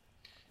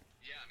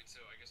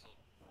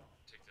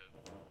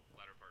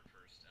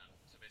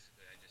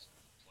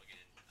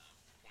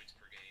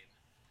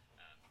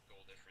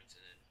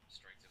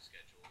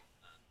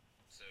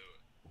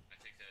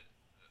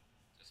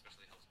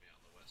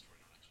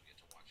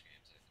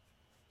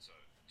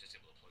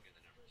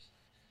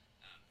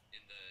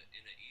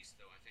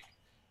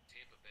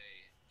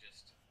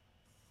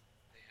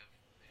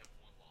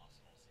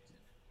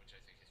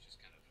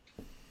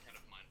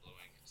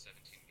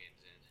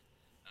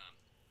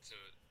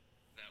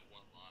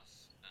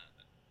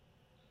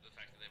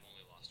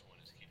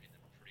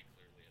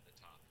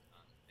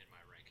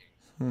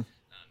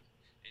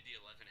 Indy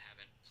 11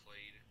 haven't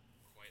played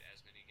quite as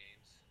many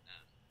games,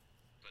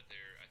 but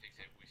I think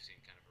that we've seen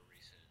kind of a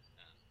recent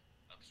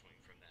upswing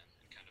from them,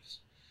 and kind of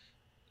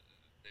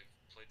they've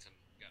played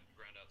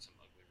ground out some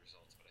ugly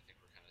results, but I think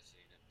we're kind of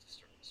seeing them to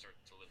start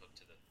to live up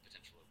to the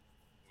potential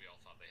we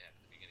all thought they had at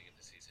the beginning of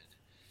the season.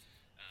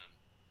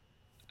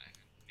 I have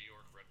New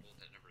York Red Bull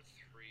at number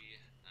 3,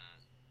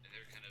 and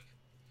they're kind of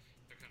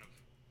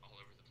all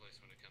over the place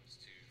when it comes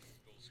to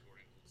goals scored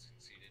and goals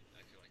conceded.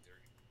 I feel like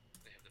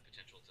they have the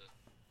potential to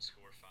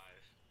score 5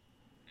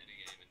 in a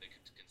game, and they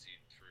could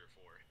concede 3 or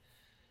 4.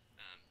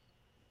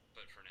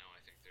 But for now, I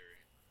think they're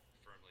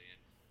firmly in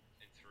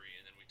 3.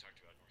 And then we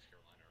talked about North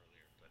Carolina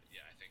earlier, but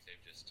yeah, I think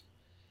they've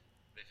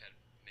had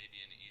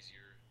maybe an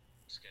easier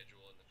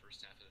schedule in the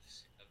first half of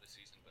the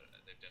season, but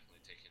they've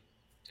definitely taken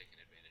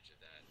advantage of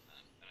that.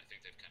 And I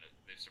think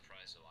they've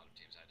surprised a lot of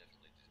teams. I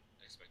definitely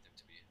expect them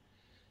to be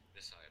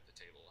this high up the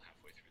table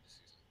halfway through the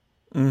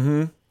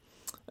season.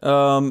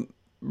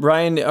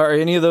 Ryan, are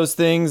any of those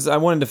things, I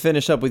wanted to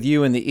finish up with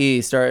you in the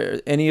East, are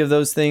any of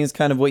those things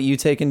kind of what you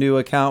take into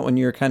account when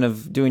you're kind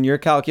of doing your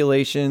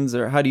calculations,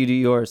 or how do you do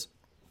yours?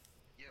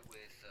 Yeah,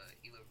 with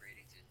ELO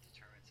ratings, it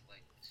determines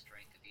like the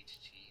strength of each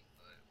team,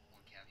 but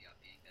one caveat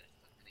being that it's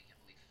going to be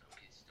heavily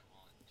focused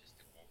on just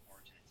the goal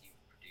margin a team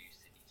will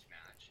produce in each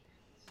match.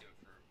 So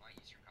for my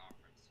Eastern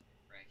Conference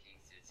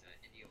rankings, it's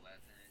Indy 11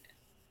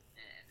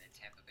 and then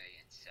Tampa Bay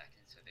in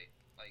second. So they,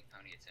 like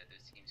Pony had said,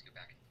 those teams go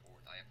back and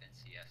forth. I have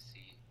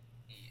NCFC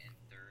in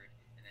third,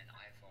 and And then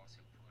I've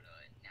also put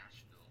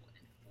Nashville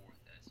in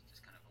fourth as just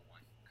kind of a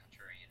one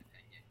contrarian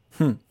opinion.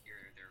 Hmm.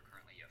 Here, they're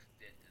currently a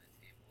fifth in the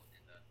table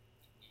in the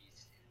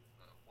East.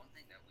 But one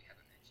thing that we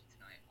haven't mentioned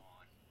tonight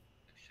on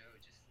the show,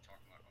 just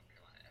talking about North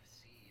Carolina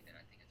FC, that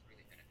I think has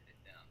really benefited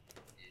them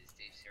is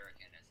Dave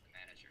Sarachan as the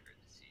manager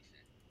this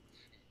season.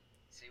 And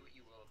say what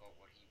you will about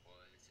what he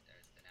was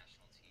as the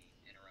national team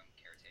interim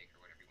caretaker,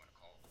 whatever you want to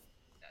call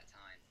that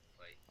time,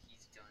 but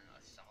he's done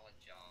a solid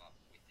job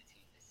with the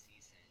team this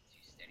season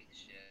to steady the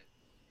ship,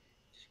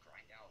 just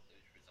grind out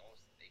those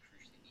results that they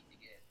crucially need to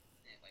get.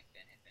 And like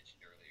Ben had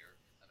mentioned earlier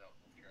about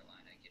North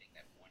Carolina getting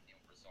that 1-0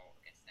 result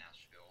against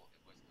Nashville,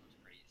 it wasn't those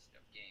prettiest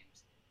of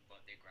games,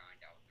 but they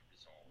grind out the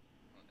result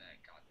that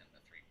got them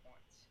the 3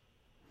 points.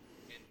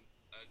 And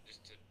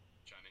just to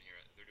chime in here,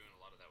 they're doing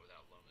a lot of that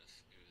without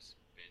Lomas, who's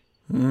been.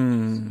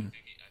 Hmm.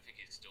 I think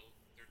he's still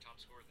their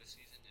top scorer this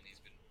season, and he's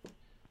been,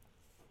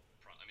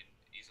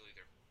 easily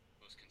their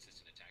most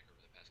consistent attacker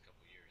over the past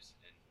couple of years.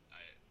 And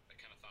I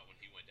kind of thought when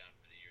he went down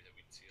for the year that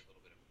we'd see a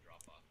little bit of a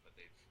drop off, but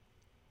they've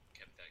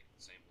kept that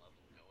same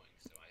level going.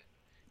 So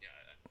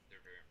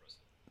they're very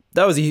impressive.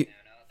 That was a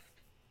Man up.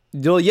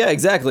 well, yeah,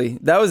 exactly.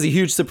 That was a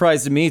huge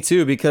surprise to me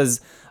too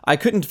because I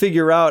couldn't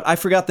figure out. I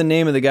forgot the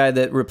name of the guy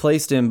that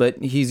replaced him, but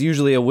he's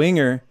usually a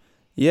winger.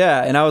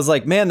 Yeah, and I was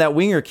like, man, that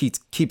winger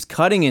keeps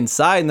cutting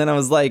inside. And then I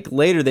was like,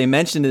 later they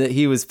mentioned that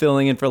he was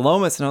filling in for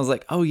Lomas, and I was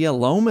like, oh yeah,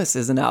 Lomas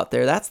isn't out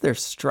there. That's their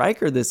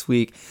striker this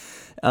week.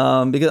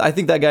 Because I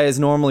think that guy is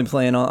normally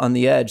playing on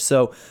the edge.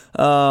 So,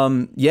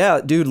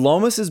 yeah, dude,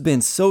 Lomas has been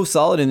so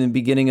solid in the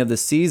beginning of the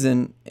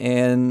season,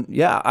 and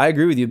yeah, I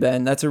agree with you,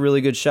 Ben. That's a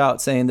really good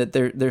shout, saying that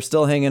they're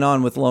still hanging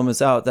on with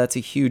Lomas out. That's a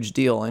huge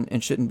deal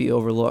and shouldn't be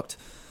overlooked.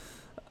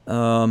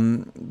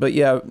 But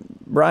yeah,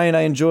 Ryan,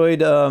 I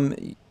enjoyed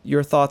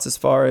your thoughts as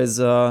far as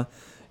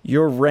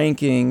your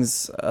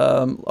rankings.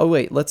 Oh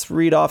wait, let's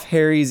read off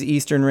Harry's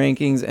Eastern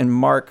rankings and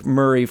Mark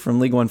Murray from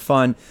League One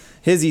Fun.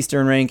 His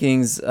Eastern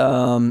rankings.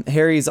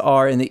 Harry's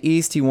are in the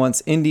East. He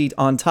wants Indy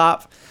on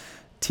top,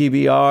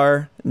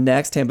 TBR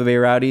next, Tampa Bay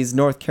Rowdies,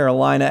 North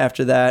Carolina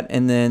after that,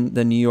 and then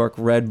the New York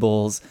Red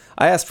Bulls.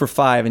 I asked for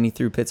 5, and he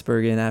threw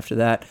Pittsburgh in after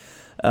that.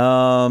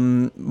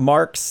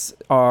 Marks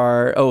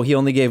are, he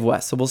only gave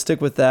West, so we'll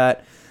stick with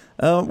that.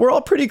 We're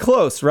all pretty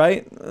close,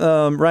 right?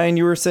 Ryan,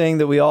 you were saying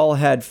that we all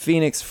had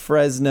Phoenix,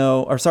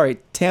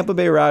 Tampa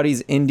Bay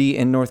Rowdies, Indy,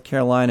 and North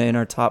Carolina in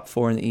our top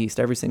 4 in the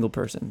East, every single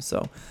person.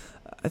 So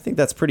I think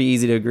that's pretty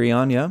easy to agree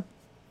on, yeah?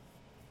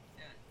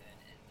 Yeah, and then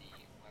in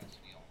the West,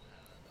 we all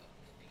have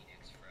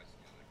Phoenix,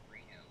 Fresno, and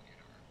Reno in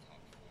our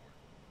top four.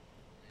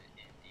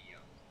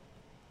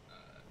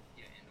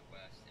 In the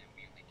West, and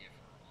we only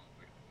differ on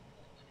where to put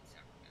Portland and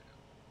Sacramento.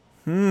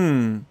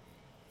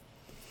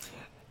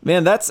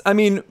 Man,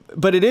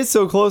 but it is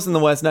so close in the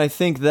West, and I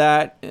think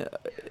that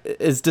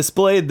is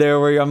displayed there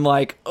where I'm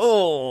like,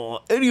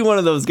 any one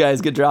of those guys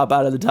could drop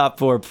out of the top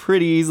 4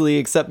 pretty easily,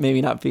 except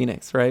maybe not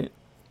Phoenix, right?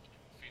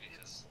 Phoenix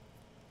is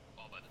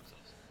all by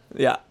themselves.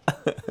 Yeah. Well,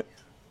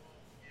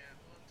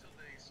 until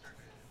they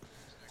started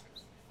stack up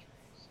some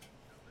injuries.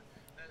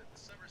 The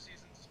summer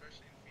seasons,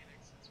 especially in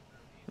Phoenix, it's real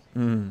easy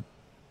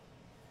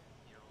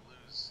to,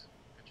 lose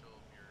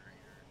control of your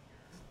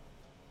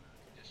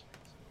conditioning.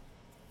 So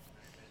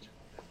I imagine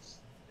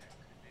that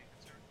could be a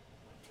concern,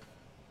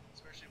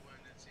 especially when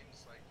it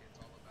seems like it's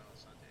all about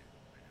Sante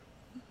right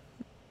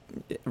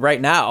now.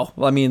 Right now,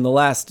 I mean, the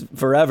last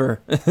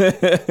forever.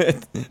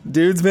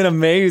 Dude's been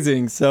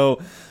amazing. So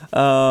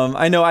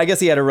I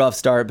guess he had a rough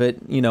start, but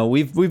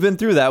we've been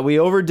through that. We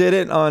overdid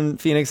it on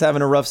Phoenix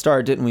having a rough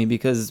start, didn't we?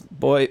 Because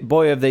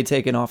boy have they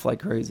taken off like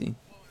crazy.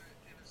 Well,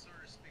 and it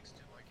sort of speaks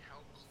to like how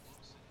close it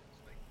is.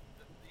 Like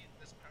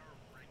this power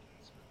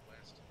rankings for the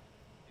West,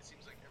 it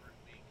seems like every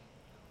week,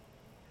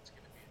 it's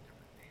going to be a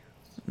different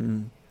dance.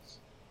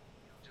 Because,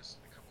 just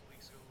a couple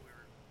weeks ago,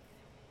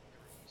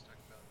 everyone was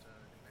talking about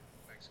New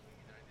Mexico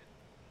United,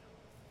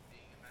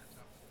 being in that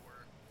top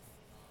 4.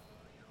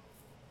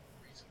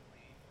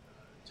 Recently,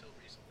 until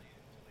they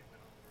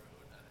went on the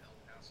road, El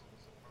Paso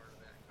was a part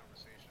of that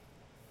conversation.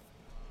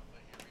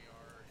 But here we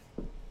are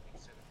in week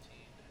 17,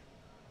 and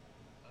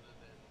other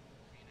than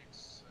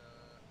Phoenix,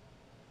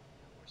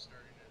 we're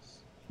starting to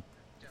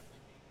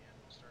definitely begin.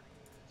 We're starting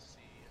to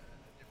see a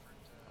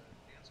different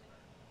dance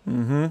card.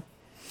 Mm-hmm.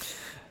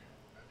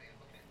 I think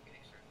looking at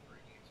Phoenix right 3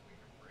 games away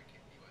from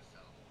breaking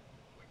USL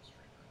win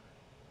streak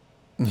record.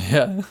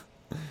 Yeah.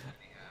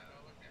 They have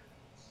at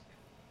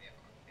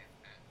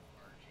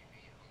RGV,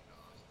 home to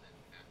Austin,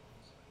 at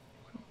Wilson.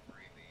 They win all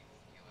 3 leagues.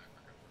 Steal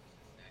Africa from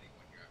Cincinnati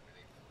 1 year after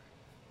they won.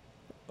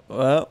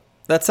 Well,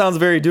 that sounds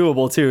very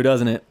doable too,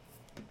 doesn't it?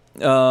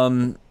 It's quite a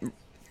look.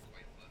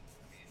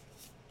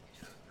 Each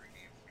of those 3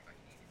 games, we like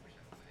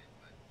 80% win,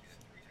 but do that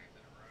 3 times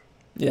in a row.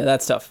 Yeah,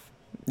 that's tough.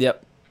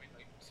 Yep.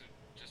 So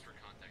just for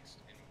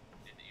context, in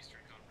the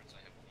Eastern Conference,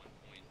 I have 1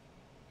 point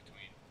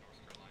between North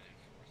Carolina in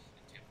 4th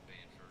and Tampa Bay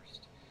in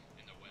 1st.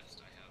 In the West,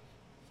 I have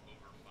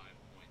over 5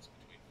 points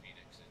between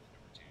Phoenix and the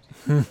number 2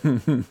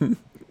 team.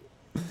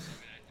 So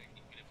I think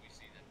even if we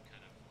see them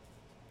kind of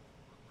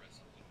regress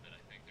a little bit,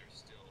 I think they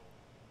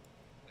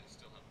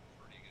still have a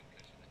pretty good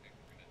cushion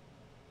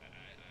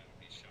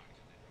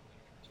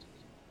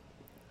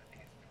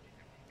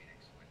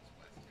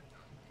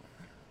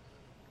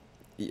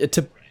To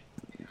Right.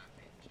 They have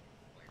managed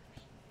players.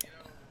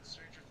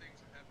 Stranger things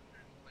have happened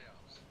during the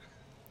playoffs.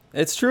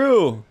 it's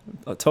true.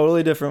 A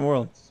totally different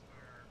world. Are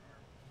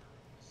a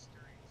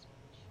mysterious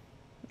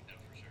bunch. No,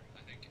 for sure.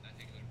 I think it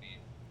would be.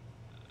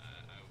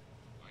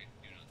 I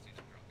do not see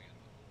them dropping out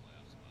of the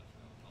playoff spot.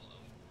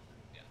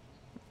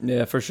 Yeah.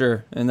 Yeah, for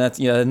sure. And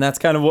that's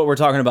kind of what we're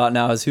talking about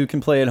now is who can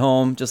play at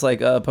home, just like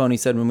Pony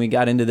said when we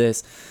got into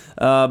this.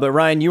 But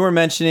Ryan, you were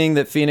mentioning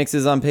that Phoenix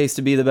is on pace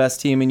to be the best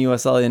team in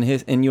USL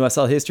in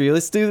USL history.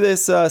 Let's do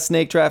this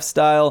snake draft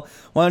style.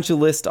 Why don't you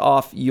list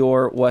off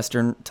your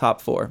Western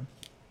top four?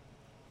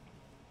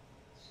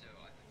 So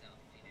I put down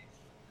Phoenix.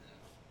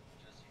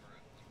 Just for a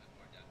little bit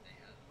more depth, they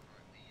have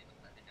currently an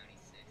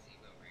 1196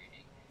 EVO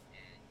rating,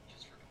 and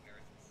just for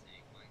comparison's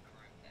sake, my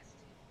current best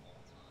team of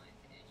all time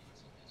in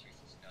USL history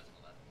since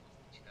 2011 was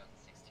the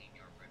 2016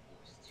 New York Red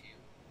Bulls 2,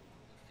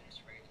 who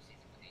finished the regular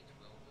season with a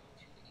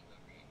 1202 EVO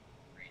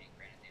rating.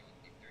 Granted, they only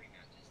played 30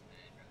 matches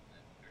then rather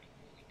than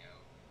 34 we know,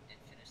 and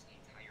finished the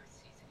entire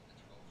season with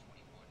a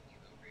 1221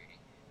 EVO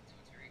rating. So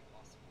it's very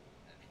possible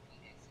that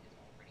Phoenix is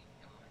already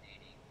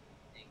dominating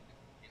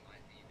in my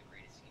opinion, the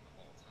greatest team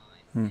of all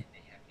time, and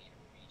they haven't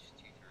even reached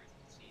 2/3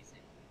 of the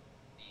season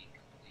being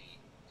complete.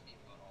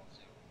 But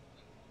also,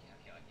 the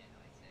caveat again,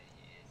 I'd say,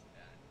 is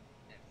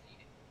that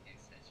Phoenix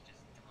has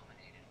just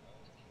dominated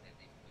all the teams that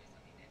they've faced.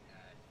 I mean, they've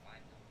had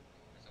 5-0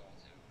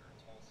 results over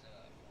Tulsa,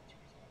 a 4-2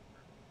 result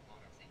over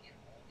Monarchs. They get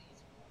all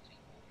these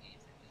multi-goal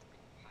games that just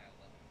pile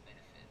up and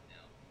benefit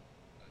them.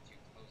 To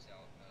close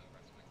out the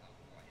rest of my top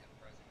four, I have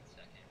Fresno in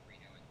second,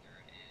 Reno in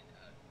third, and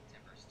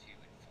Timbers 2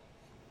 and 4.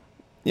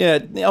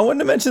 Yeah, I wanted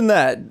to mention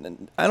that.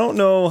 I don't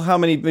know how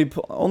many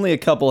people, only a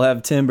couple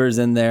have Timbers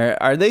in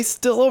there. Are they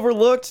still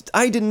overlooked?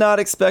 I did not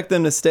expect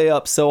them to stay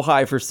up so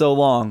high for so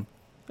long.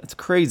 That's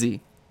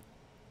crazy.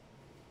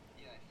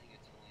 Yeah, I think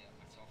it's only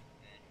myself and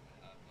Ben who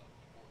have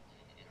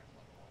Portland,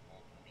 Interclub,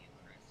 Norwalk, me and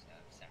Chris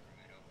have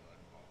Sacramento, but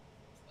I'll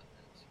let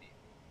them speak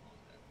on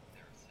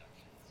their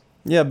sections.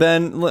 Yeah,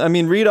 Ben, I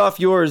mean, read off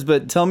yours,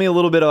 but tell me a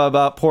little bit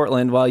about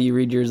Portland while you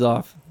read yours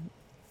off.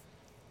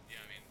 Yeah,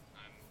 I mean,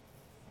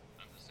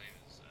 I'm the same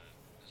as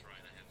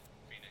Ryan. I have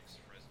Phoenix,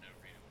 Fresno,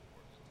 Reno, and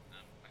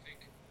Portland. I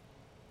think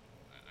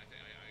I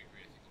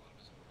agree. I think a lot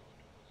of us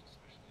overlooked Portland,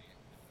 especially at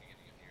the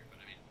beginning of the year. But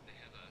I mean,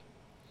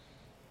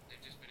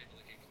 they've just been able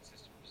to get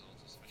consistent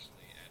results,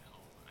 especially at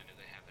home. I know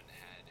they haven't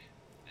had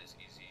as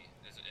easy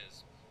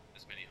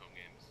as many home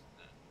games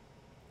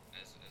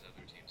as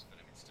other teams, but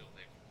I mean, still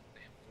they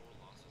have 4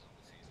 losses on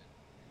the season.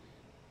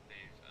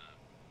 They've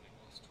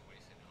lost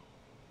twice at home,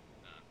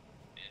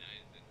 and they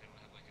don't have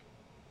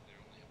they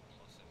only have a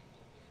 +7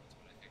 goal difference,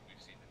 but I think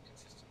we've seen them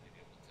consistently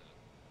be able to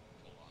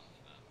pull off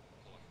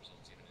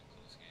results even in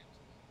close games.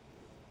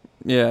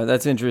 Yeah,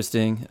 that's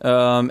interesting.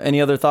 Any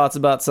other thoughts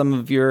about some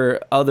of your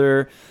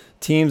other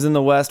teams in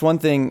the West? One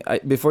thing,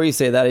 before you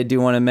say that, I do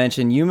want to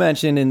mention, you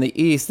mentioned in the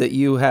East that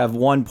you have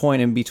 1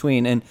 point in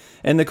between. And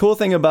the cool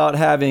thing about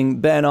having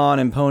Ben on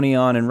and Pony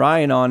on and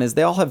Ryan on is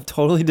they all have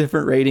totally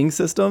different rating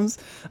systems.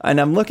 And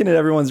I'm looking at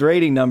everyone's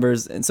rating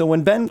numbers. And so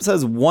when Ben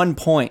says 1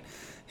 point,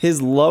 his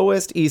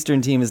lowest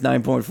Eastern team is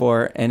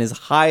 9.4 and his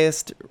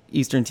highest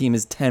Eastern team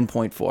is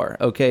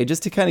 10.4. Okay,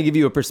 just to kind of give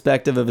you a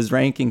perspective of his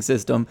ranking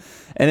system.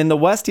 And in the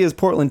West, he has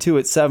Portland 2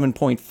 at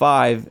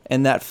 7.5,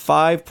 and that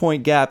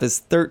 5-point gap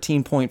is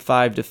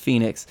 13.5 to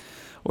Phoenix,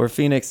 where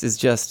Phoenix is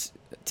just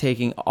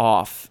taking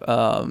off.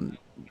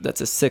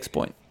 That's a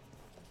 6-point.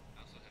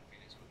 I also have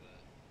Phoenix with the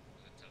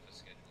toughest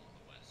schedule in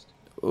the West,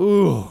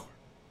 Ooh.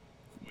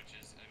 which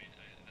is, I mean,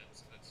 that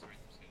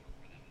strength of schedule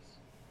for them is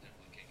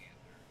definitely kicking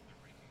up their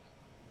ranking up.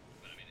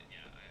 But I mean,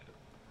 yeah,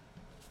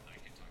 I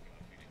could talk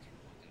about Phoenix for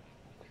a long time.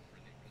 I'm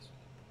really impressed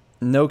with them.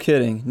 No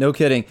kidding, no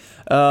kidding.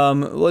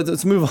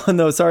 Let's move on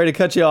though. Sorry to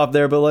cut you off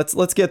there, but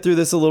let's get through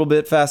this a little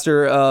bit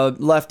faster.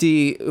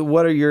 Lefty,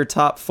 what are your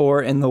top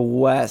four in the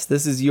West?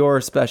 This is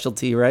your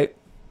specialty, right?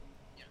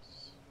 Yes.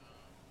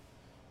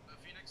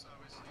 Phoenix,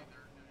 obviously,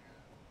 they're doing a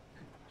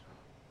heck of a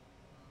job.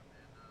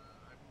 And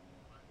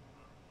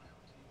my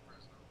own team,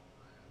 Fresno,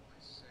 I have my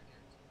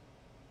second.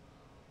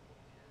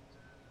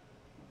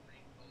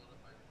 And followed up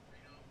by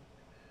Reno.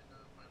 And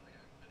then finally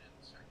I put in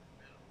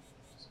Sacramento,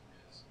 just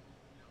because,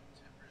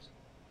 Timbers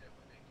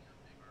definitely making a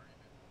big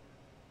argument for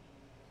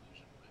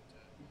inclusion. But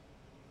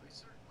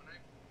when I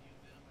view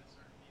them, I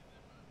start to view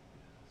them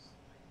as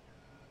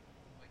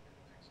like the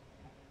next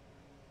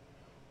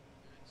Reno,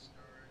 good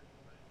start,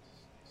 but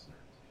they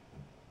start to.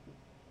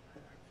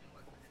 I feel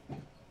like they're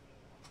going to be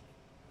a little bit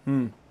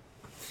wobbly.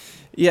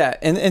 Yeah,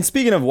 and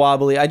speaking of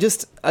wobbly, I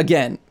just,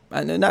 again,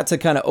 not to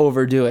kind of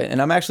overdo it,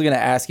 and I'm actually going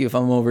to ask you if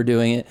I'm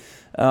overdoing it.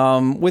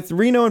 With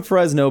Reno and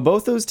Fresno,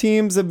 both those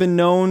teams have been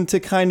known to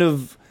kind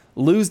of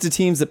lose to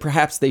teams that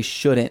perhaps they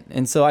shouldn't.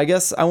 And so I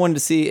guess I wanted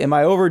to see, am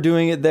I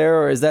overdoing it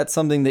there, or is that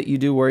something that you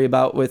do worry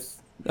about with,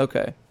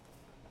 okay.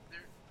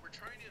 We're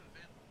trying to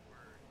invent a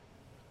word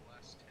for the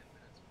last 10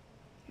 minutes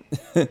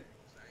of the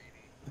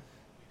anxiety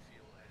we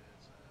feel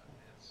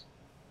as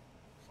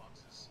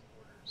Fox's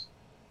supporters,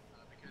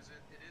 because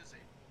it is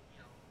a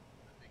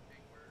big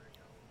thing where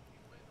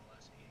you play the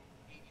last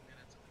 80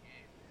 minutes of the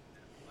game,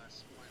 and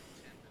last 5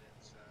 to 10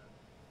 minutes,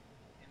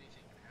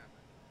 anything can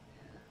happen.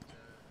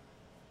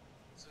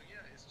 And so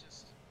yeah, it's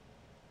just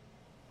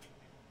we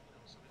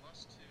so we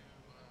lost to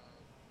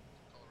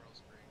Colorado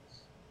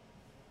Springs.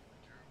 We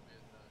drew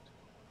with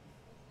Tacoma.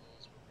 Both of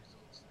those were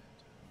results that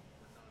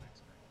were not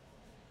expected.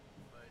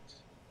 But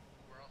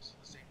we're also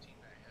the same team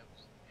that has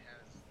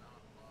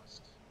not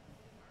lost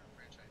in our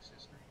franchise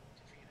history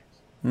to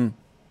Phoenix. Hmm.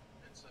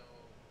 And so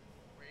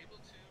we're able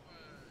to,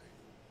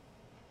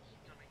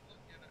 I mean,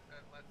 look at this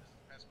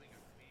past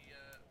weekend.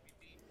 We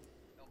beat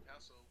El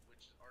Paso,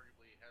 which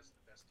arguably has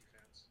the best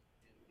defense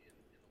in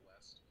the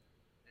West,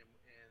 and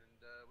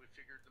we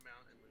figured them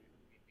out and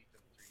we beat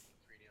them three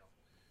nil.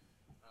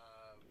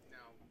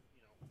 Now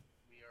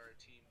we are a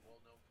team well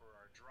known for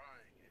our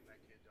drawing, and that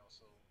could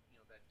also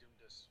that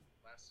doomed us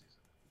last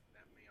season, and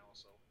that may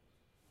also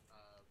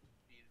uh,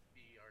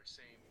 be our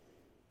same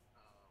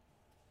um,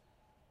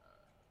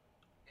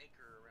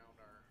 anchor around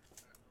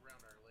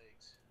our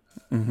legs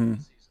Mm-hmm.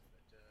 this season.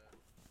 But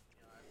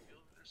I feel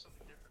that there's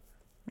something different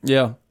there.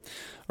 Yeah.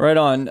 Right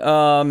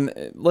on.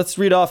 Let's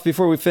read off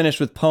before we finish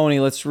with Pony.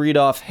 Let's read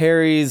off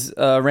Harry's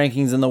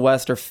rankings in the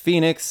West are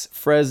Phoenix,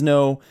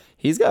 Fresno.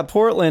 He's got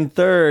Portland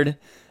third,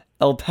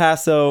 El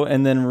Paso,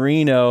 and then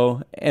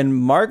Reno. And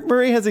Mark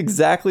Murray has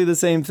exactly the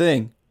same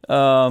thing.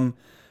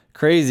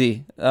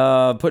 Crazy.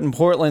 Putting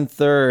Portland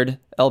third.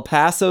 El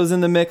Paso's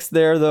in the mix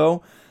there,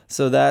 though.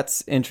 So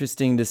that's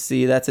interesting to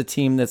see. That's a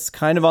team that's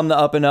kind of on the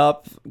up and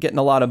up, getting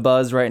a lot of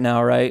buzz right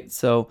now, right?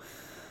 So,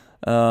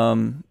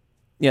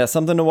 yeah,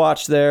 something to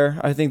watch there.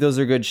 I think those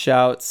are good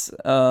shouts.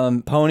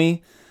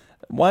 Pony,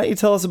 why don't you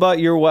tell us about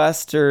your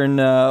Western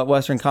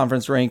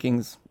Conference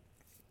rankings?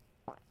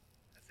 I'd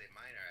say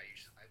mine are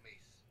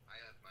I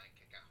have mine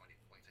kick out how many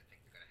points I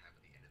think they're gonna have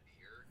at the end of the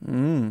year.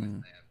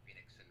 Mm. I have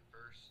Phoenix in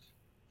first,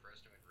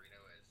 Fresno and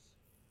Reno as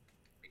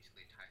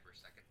basically tied for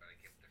second, but I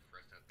give it to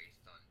Fresno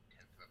based on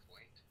tenth of a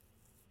point.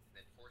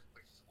 And then fourth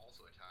place is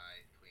also a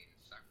tie between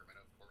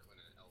Sacramento, Portland,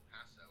 and El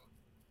Paso,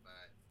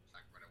 but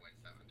Sacramento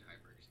wins that on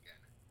tiebreakers again.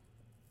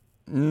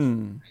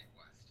 Mm.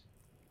 West.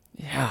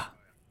 Yeah.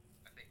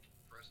 I think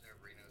Fresno,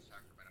 Reno,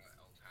 Sacramento,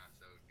 El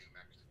Paso, New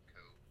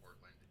Mexico,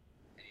 Portland,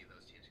 any of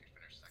those teams could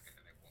finish second,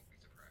 and I won't be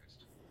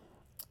surprised.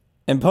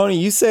 And Pony,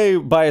 you say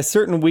by a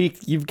certain week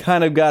you've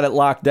kind of got it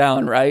locked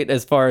down, right?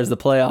 As far as the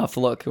playoff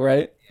look,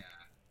 right? Yeah,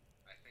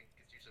 I think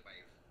it's usually by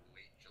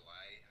late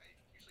July. I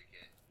usually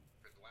get,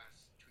 for the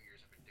last 2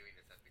 years I've been doing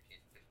this, I've became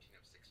 15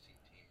 of 16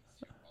 teams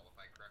to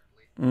qualify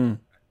correctly. Mm.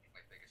 I think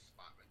my biggest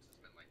spot wins has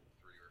been like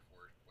 3 or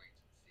 4 points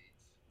in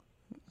seeds.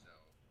 So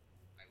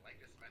I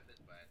like this method,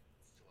 but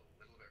it's still a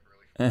little bit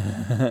early for me.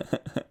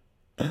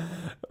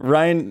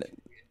 Ryan,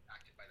 Get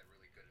impacted by the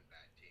really good and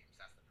bad teams.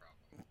 That's the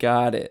problem.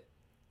 got it.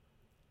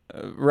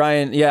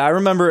 Ryan, yeah, I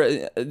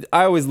remember.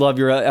 I always love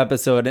your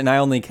episode, and I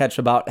only catch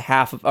about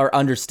half of, or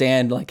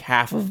understand like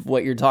half of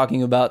what you're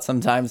talking about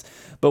sometimes.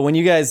 But when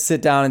you guys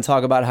sit down and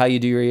talk about how you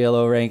do your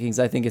ELO rankings,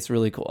 I think it's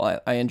really cool.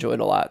 I enjoy it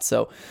a lot.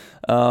 So,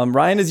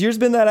 Ryan, has yours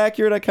been that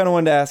accurate? I kind of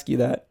wanted to ask you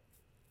that.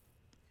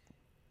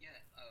 Yeah,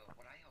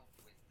 what I help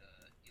with the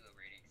ELO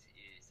ratings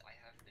is I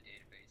have the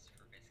database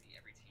for basically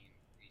every team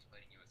who's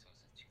played in USL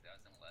since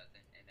 2011,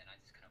 and then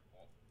I just kind of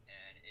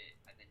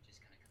I then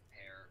just kind of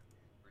compare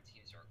where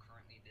teams are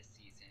currently this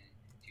season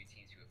to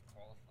teams who have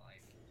qualified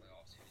for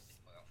playoffs, who in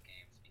playoff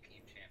games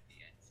became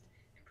champions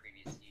in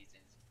previous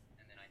seasons,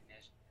 and then I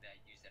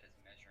use that as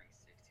a measuring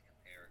stick to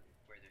compare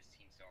where those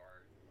teams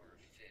are or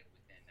fit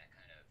within that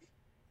kind of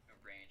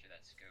range or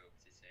that scope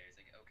to say it's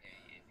like, okay,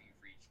 if you've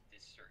reached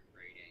this certain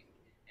rating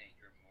and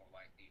you're more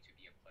likely to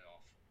be a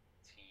playoff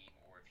team,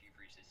 or if you've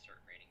reached this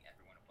certain rating,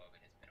 everyone above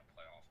it has been a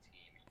playoff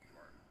team, you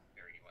are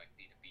very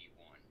likely to be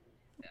one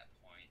at that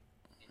point.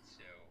 And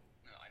so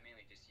I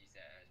mainly just use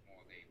that as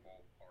more of a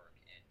ballpark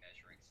and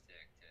measuring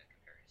stick to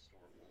compare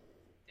historical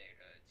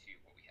data to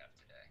what we have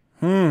today.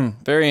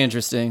 Very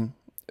interesting.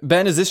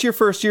 Ben, is this your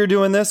first year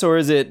doing this, or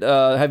is it?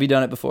 Have you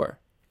done it before?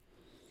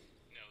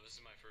 No, this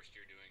is my first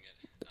year doing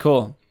it.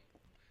 Cool.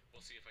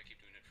 We'll see if I keep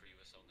doing it for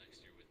USL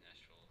next year with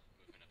Nashville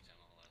moving up to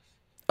MLS.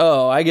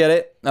 Oh, I get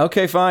it.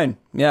 Okay, fine.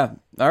 Yeah.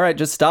 All right,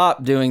 just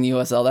stop doing the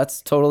USL.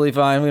 That's totally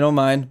fine. We don't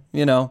mind.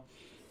 You know.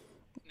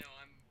 No,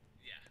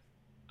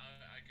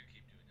 I could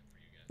keep doing them for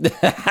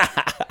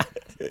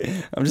you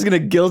guys. I'm just gonna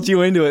guilt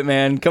you into it,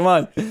 man. Come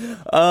on.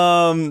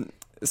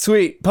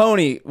 Sweet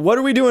Pony. What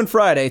are we doing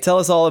Friday? Tell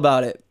us all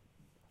about it.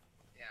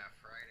 Yeah,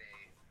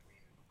 Friday,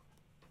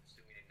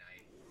 assuming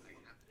tonight, I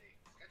have the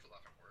schedule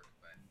off at work,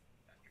 but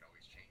that could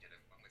always change at a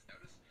moment's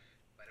notice.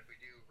 But if we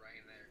do,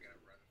 Ryan and I are going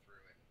to run through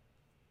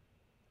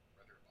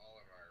all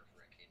of our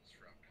rankings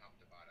from top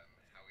to bottom,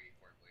 how we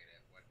formulate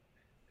it, what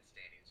the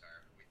standings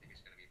are, who we think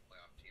is going to be a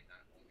playoff team, not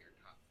only our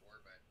top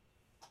four, but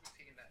who's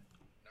taking that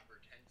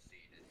number 10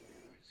 seed and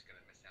who's going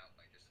to miss out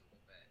by just a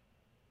little bit.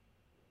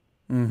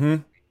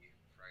 Mm-hmm.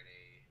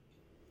 Friday,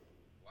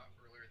 a lot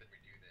earlier than we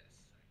do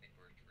this. I think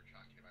we're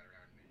talking about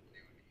around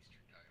noon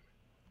Eastern time.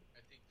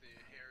 I think the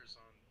hairs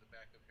on the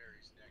back of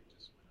Harry's neck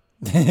just went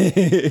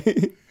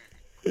up.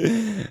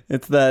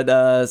 It's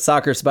that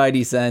soccer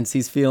Spidey sense.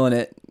 He's feeling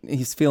it.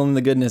 He's feeling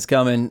the goodness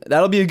coming.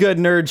 That'll be a good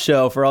nerd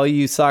show for all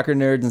you soccer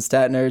nerds and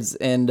stat nerds,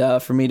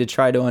 and for me to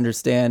try to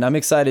understand. I'm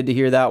excited to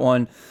hear that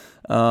one.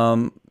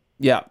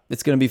 Yeah,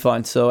 it's going to be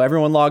fun. So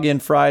everyone log in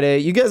Friday.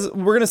 You guys,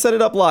 we're going to set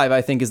it up live,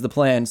 I think is the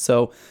plan.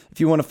 So if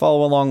you want to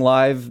follow along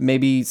live,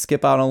 maybe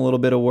skip out on a little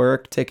bit of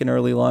work, take an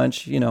early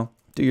lunch, do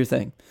your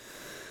thing.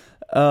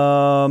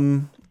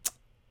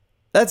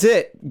 That's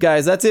it,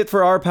 guys. That's it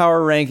for our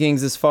power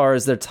rankings as far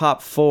as their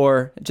top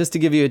 4, just to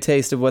give you a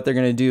taste of what they're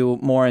going to do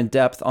more in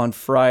depth on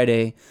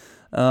Friday.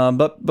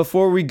 But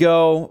before we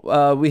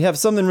go, we have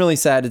something really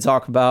sad to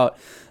talk about.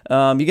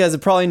 You guys have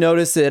probably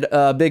noticed that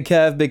Big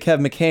Kev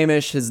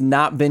McCamish has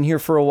not been here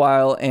for a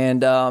while.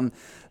 And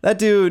that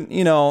dude,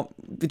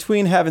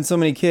 between having so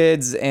many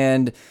kids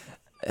and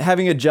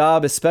having a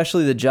job,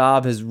 especially the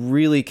job, has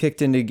really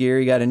kicked into gear.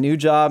 He got a new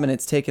job and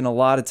it's taken a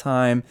lot of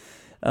time.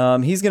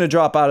 He's going to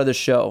drop out of the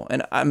show,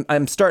 and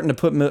I'm starting to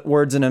put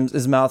words in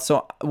his mouth.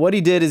 So what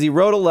he did is he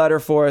wrote a letter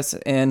for us,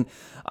 and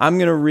I'm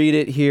going to read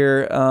it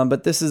here.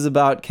 But this is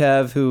about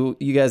Kev, who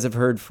you guys have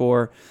heard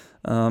for,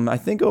 I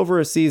think over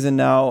a season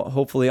now,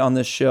 hopefully on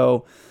this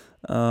show,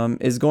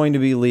 is going to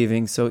be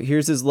leaving. So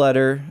here's his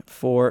letter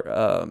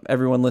for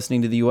everyone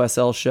listening to the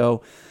USL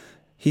show.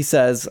 He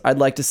says, I'd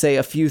like to say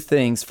a few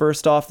things.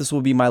 First off, this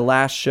will be my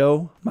last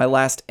show, my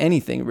last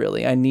anything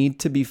really. I need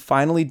to be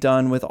finally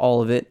done with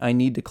all of it. I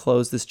need to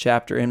close this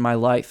chapter in my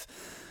life.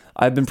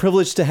 I've been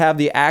privileged to have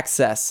the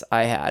access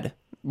I had.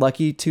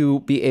 Lucky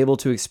to be able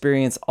to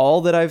experience all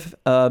that I've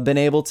been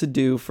able to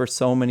do for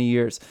so many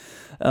years.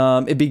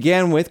 It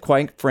began with,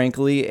 quite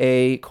frankly,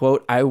 a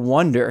quote, I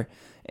wonder,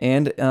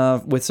 and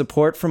with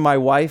support from my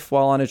wife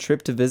while on a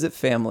trip to visit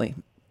family.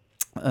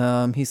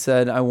 He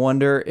said, I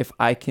wonder if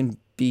I can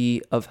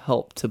be of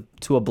help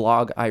to a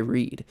blog I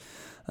read.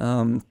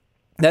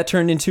 That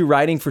turned into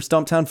writing for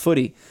Stumptown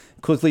Footy,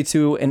 quickly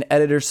to an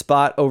editor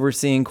spot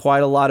overseeing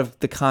quite a lot of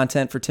the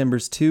content for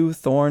Timbers 2,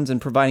 Thorns, and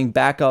providing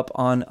backup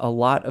on a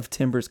lot of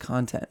Timbers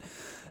content.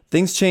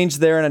 Things changed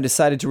there and I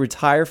decided to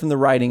retire from the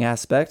writing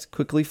aspect,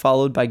 quickly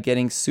followed by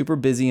getting super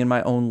busy in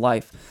my own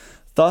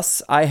life.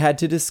 Thus, I had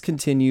to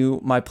discontinue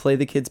my Play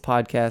the Kids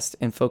podcast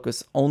and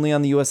focus only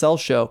on the USL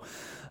show.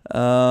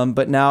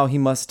 But now he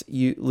must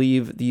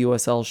leave the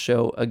USL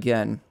show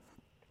again.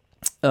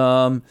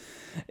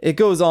 It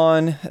goes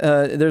on.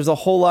 There's a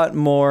whole lot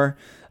more,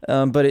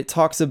 but it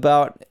talks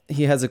about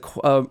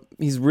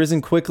he's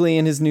risen quickly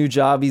in his new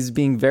job. He's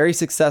being very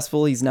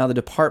successful. He's now the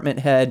department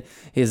head.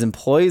 He has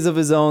employees of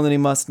his own that he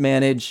must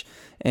manage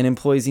and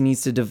employees he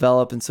needs to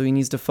develop. And so he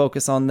needs to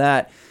focus on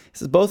that. He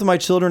says, both of my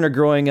children are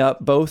growing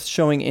up, both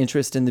showing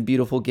interest in the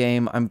beautiful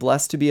game. I'm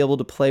blessed to be able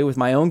to play with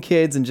my own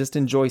kids and just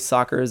enjoy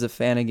soccer as a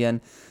fan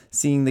again.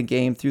 Seeing the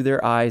game through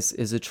their eyes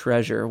is a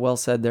treasure. Well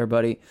said there,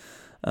 buddy.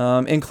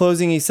 In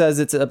closing, he says,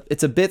 it's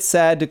a bit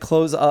sad to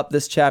close up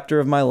this chapter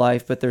of my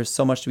life, but there's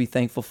so much to be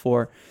thankful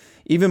for.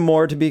 Even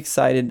more to be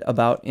excited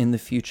about in the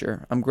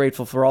future. I'm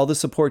grateful for all the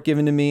support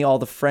given to me, all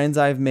the friends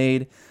I've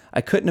made. I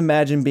couldn't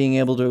imagine being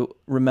able to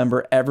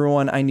remember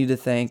everyone I need to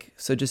thank.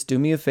 So just do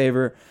me a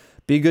favor.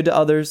 Be good to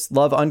others,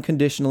 love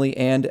unconditionally,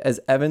 and as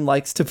Evan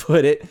likes to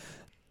put it,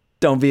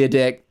 don't be a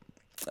dick.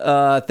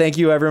 Thank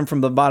you, everyone,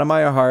 from the bottom of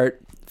my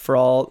heart for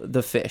all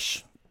the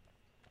fish.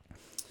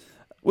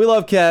 We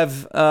love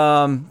Kev.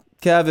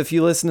 Kev, if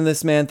you listen to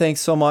this, man,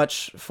 thanks so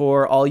much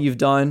for all you've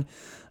done.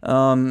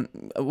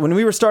 When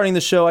we were starting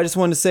the show, I just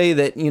wanted to say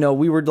that,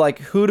 we were like,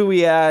 who do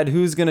we add?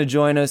 Who's going to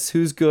join us?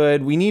 Who's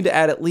good? We need to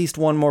add at least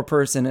one more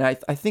person. And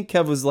I think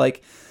Kev was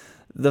like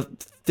the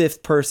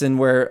 5th person,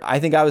 where I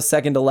think I was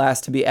second to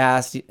last to be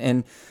asked.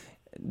 And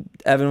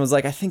Evan was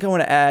like, I think I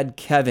want to add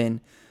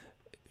Kevin.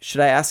 Should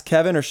I ask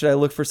Kevin or should I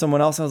look for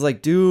someone else? I was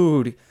like,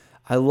 dude,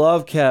 I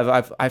love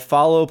Kev. I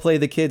follow Play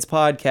the Kids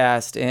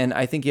podcast, and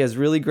I think he has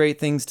really great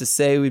things to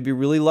say. We'd be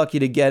really lucky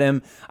to get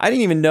him. I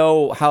didn't even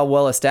know how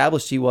well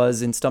established he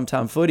was in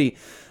Stumptown Footy.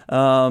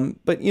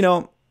 But,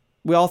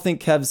 we all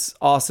think Kev's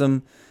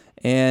awesome,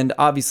 and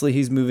obviously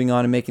he's moving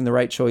on and making the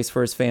right choice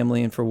for his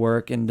family and for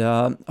work. And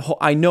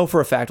I know for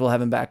a fact we'll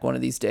have him back one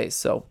of these days.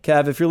 So,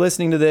 Kev, if you're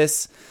listening to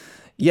this,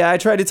 yeah, I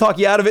tried to talk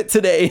you out of it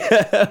today,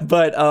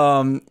 but,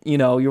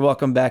 you're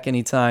welcome back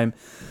anytime.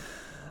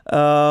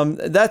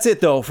 That's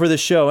it though for the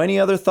show. Any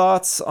other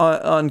thoughts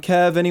on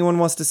Kev? Anyone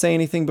wants to say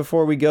anything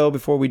before we do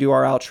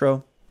our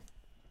outro?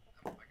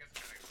 I guess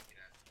kind of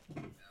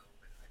looking at that a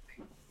little bit, I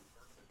think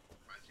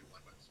reminds you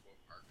one about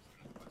Swope Park is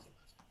one of the best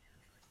the last few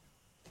years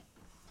right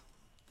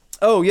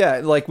now. Oh yeah,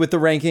 like with the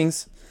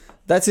rankings.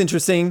 That's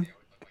interesting. They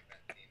always look like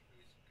that team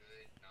who's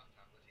good, not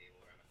top of the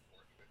table, around the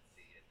 4th, 5th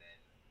seed, and then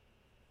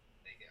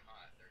they get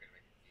hot, they're gonna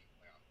make a deep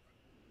playoff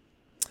run.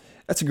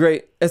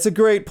 That's a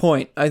great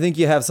point. I think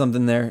you have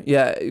something there.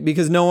 Yeah,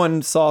 because no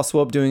one saw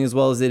Swope doing as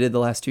well as they did the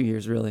last 2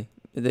 years, really.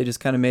 They just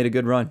kind of made a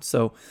good run.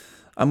 So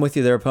I'm with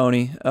you there,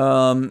 Pony.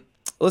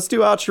 Let's do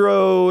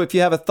outro. If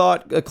you have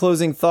a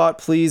closing thought,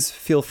 please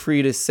feel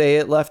free to say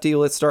it. Lefty,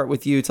 let's start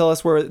with you. Tell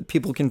us where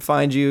people can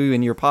find you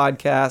and your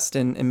podcast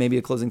and maybe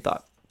a closing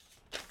thought.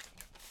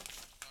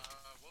 Well,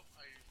 I'm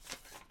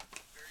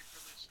very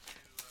privileged to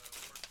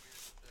work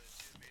with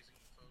 2 amazing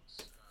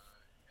folks,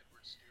 Evan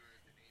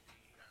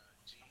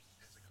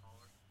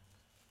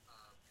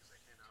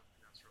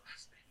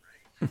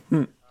But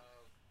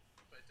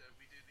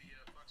we do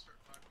the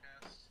Foxtrot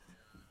podcast.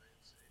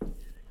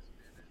 It has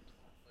been a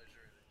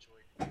pleasure and a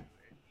joy to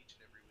do each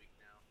and every week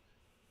now,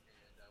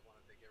 and I want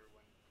to thank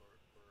everyone for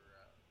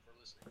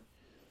listening.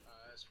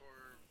 As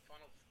for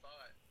final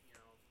thought,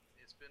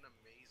 it's been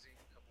amazing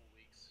couple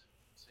weeks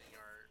seeing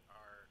our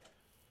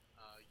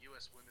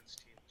U.S. women's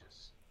team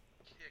just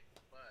kick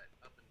butt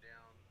up and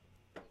down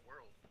the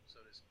world,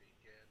 so to speak.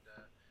 And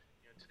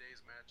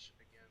today's match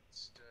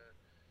against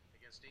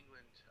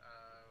England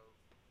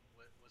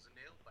was a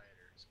nail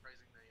biter,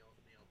 surprising nail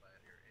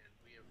biter. And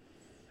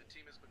the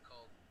team has been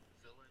called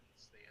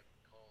villains. They have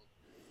been called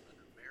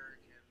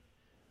un-American.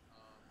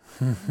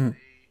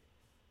 They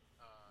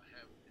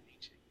have in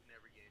each and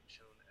every game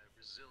shown a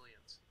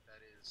resilience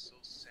that is so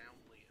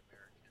soundly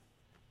American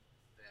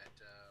that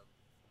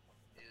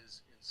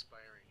is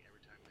inspiring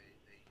every time they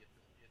hit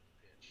the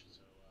pitch.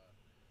 So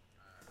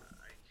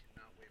I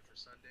cannot wait for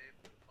Sunday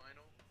for the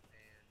final,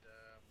 and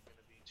I'm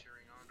going to be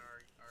cheering on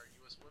our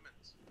U.S.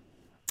 women's.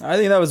 I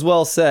think that was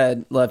well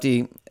said,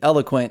 Lefty.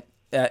 Eloquent,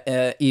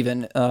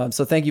 even.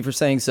 So thank you for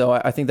saying so.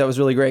 I think that was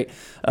really great.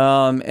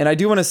 And I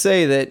do want to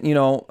say that,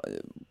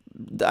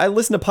 I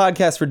listen to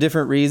podcasts for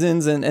different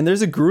reasons, and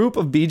there's a group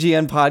of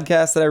BGN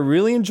podcasts that I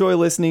really enjoy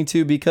listening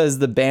to because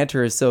the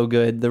banter is so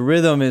good, the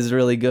rhythm is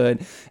really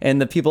good, and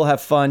the people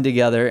have fun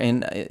together.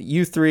 And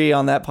you three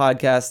on that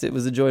podcast, it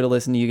was a joy to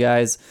listen to you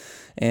guys.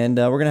 And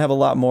we're going to have a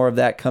lot more of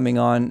that coming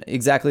on,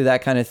 exactly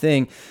that kind of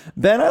thing.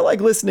 Ben, I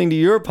like listening to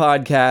your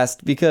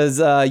podcast because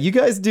you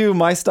guys do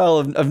my style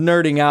of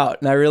nerding out,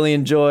 and I really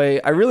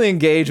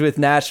engage with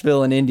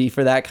Nashville and Indy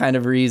for that kind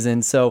of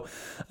reason. So,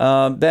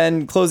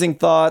 Ben, closing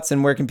thoughts,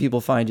 and where can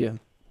people find you?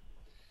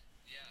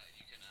 Yeah,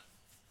 you can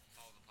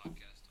follow the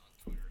podcast on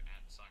Twitter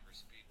at Soccer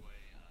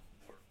Speedway,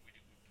 or we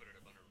put it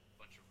up under a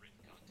bunch of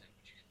written content,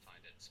 which you can find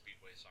at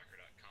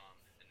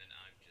speedwaysoccer.com, and then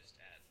I'm just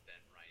at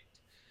Ben Wright.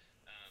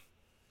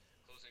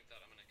 Closing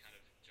thought, I'm going to kind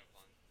of jump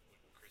on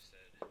what Chris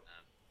said.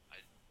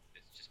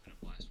 It's just been a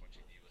blast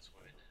watching the U.S.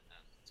 women.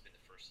 It's been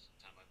the first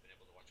time I've been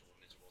able to watch a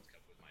Women's World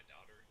Cup with my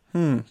daughter,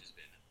 which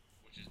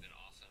has been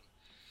awesome.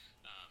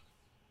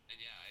 And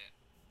yeah,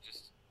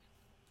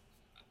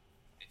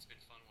 it's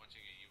been fun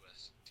watching a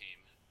U.S. team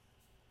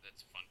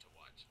that's fun to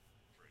watch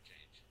for a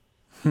change.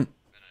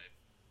 And I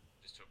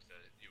just hope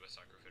the U.S.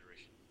 Soccer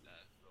Federation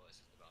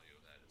realizes the value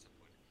of that at some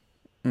point.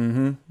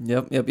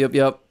 Yep.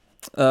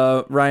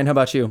 Ryan, how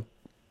about you?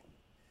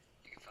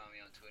 You can find me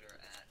on Twitter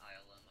at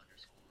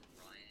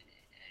ILM_Ryan,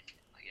 and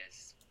I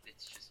guess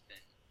it's just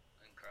been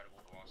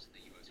incredible to watch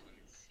the U.S.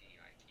 women's team.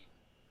 I keep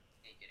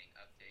getting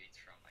updates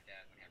from my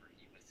dad whenever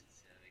he listens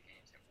to the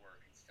games at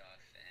work and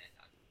stuff, and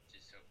I'm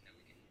just hoping that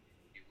we can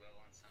do well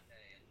on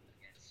Sunday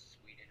against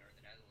Sweden or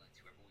the Netherlands,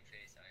 whoever we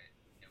face. I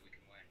know we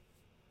can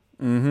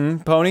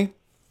win. Pony?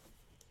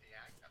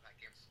 Yeah, that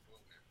game's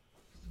spoiled, man.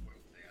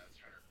 Spoiled today. I was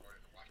trying to record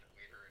it and watch it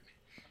later, and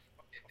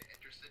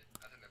interested.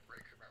 I was in the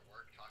break room at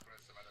work talking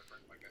with some other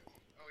friend, like,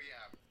 oh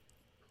yeah, I'm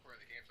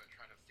recording the game, so I'm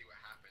trying to see what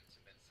happens,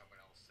 and then someone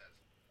else says,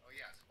 oh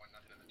yeah, it's 1-0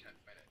 in the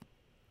 10th minute.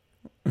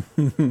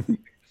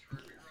 You just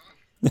heard me wrong.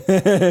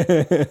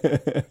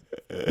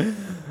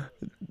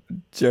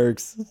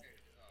 Jerks. That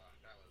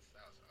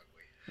was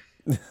ugly.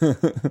 You can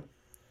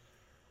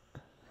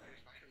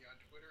find me on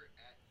Twitter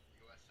at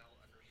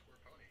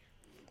USL_Pony.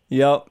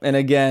 Yep. And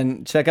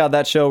again, check out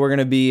that show. We're going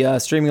to be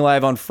streaming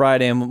live on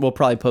Friday, and we'll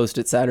probably post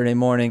it Saturday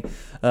morning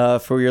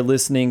for your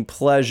listening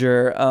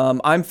pleasure.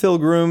 I'm Phil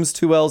Grooms,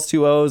 2 L's,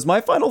 2 O's.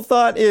 My final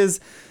thought is,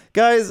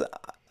 guys,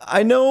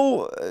 I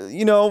know,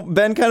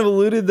 Ben kind of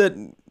alluded that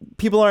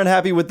people aren't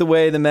happy with the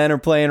way the men are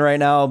playing right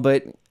now,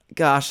 but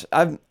gosh,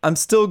 I'm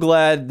still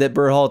glad that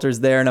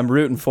Berhalter's there, and I'm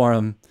rooting for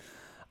him.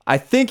 I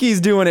think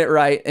he's doing it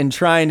right and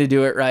trying to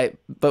do it right,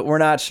 but we're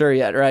not sure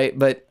yet, right?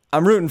 But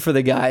I'm rooting for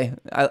the guy.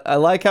 I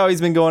like how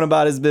he's been going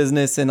about his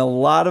business in a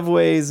lot of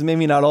ways,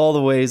 maybe not all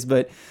the ways,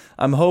 but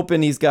I'm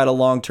hoping he's got a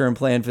long-term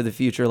plan for the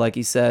future, like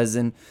he says,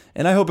 and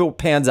I hope it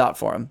pans out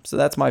for him. So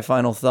that's my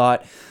final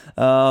thought.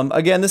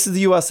 Again, this is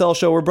the USL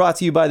Show. We're brought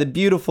to you by the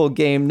Beautiful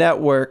Game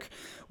Network.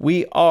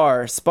 We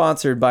are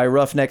sponsored by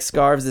Roughneck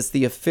Scarves. It's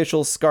the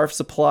official scarf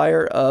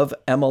supplier of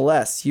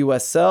MLS,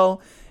 USL,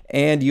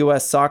 and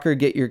US Soccer.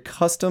 Get your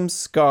custom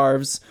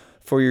scarves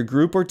for your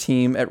group or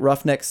team at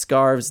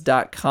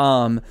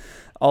roughneckscarves.com.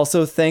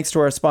 Also, thanks to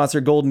our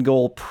sponsor, Golden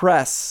Goal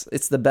Press.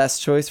 It's the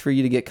best choice for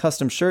you to get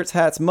custom shirts,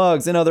 hats,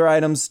 mugs, and other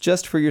items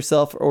just for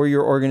yourself or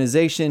your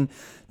organization.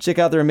 Check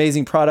out their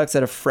amazing products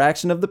at a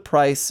fraction of the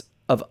price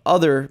of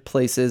other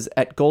places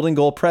at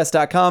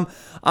goldengoalpress.com.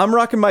 I'm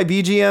rocking my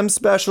BGM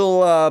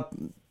special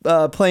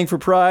Playing for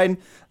Pride.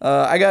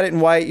 I got it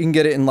in white. You can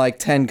get it in like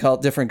 10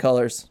 different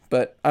colors,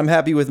 but I'm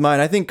happy with mine.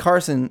 I think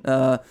Carson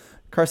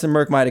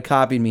Merck might have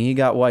copied me. He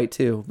got white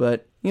too,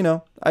 but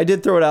I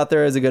did throw it out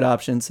there as a good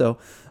option. So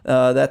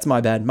that's my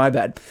bad.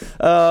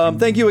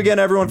 Thank you again,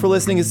 everyone, for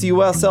listening. It's the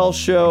USL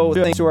Show.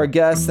 Thanks to our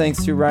guests.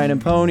 Thanks to Ryan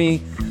and Pony.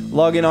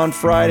 Log in on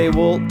Friday.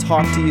 We'll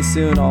talk to you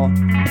soon, all.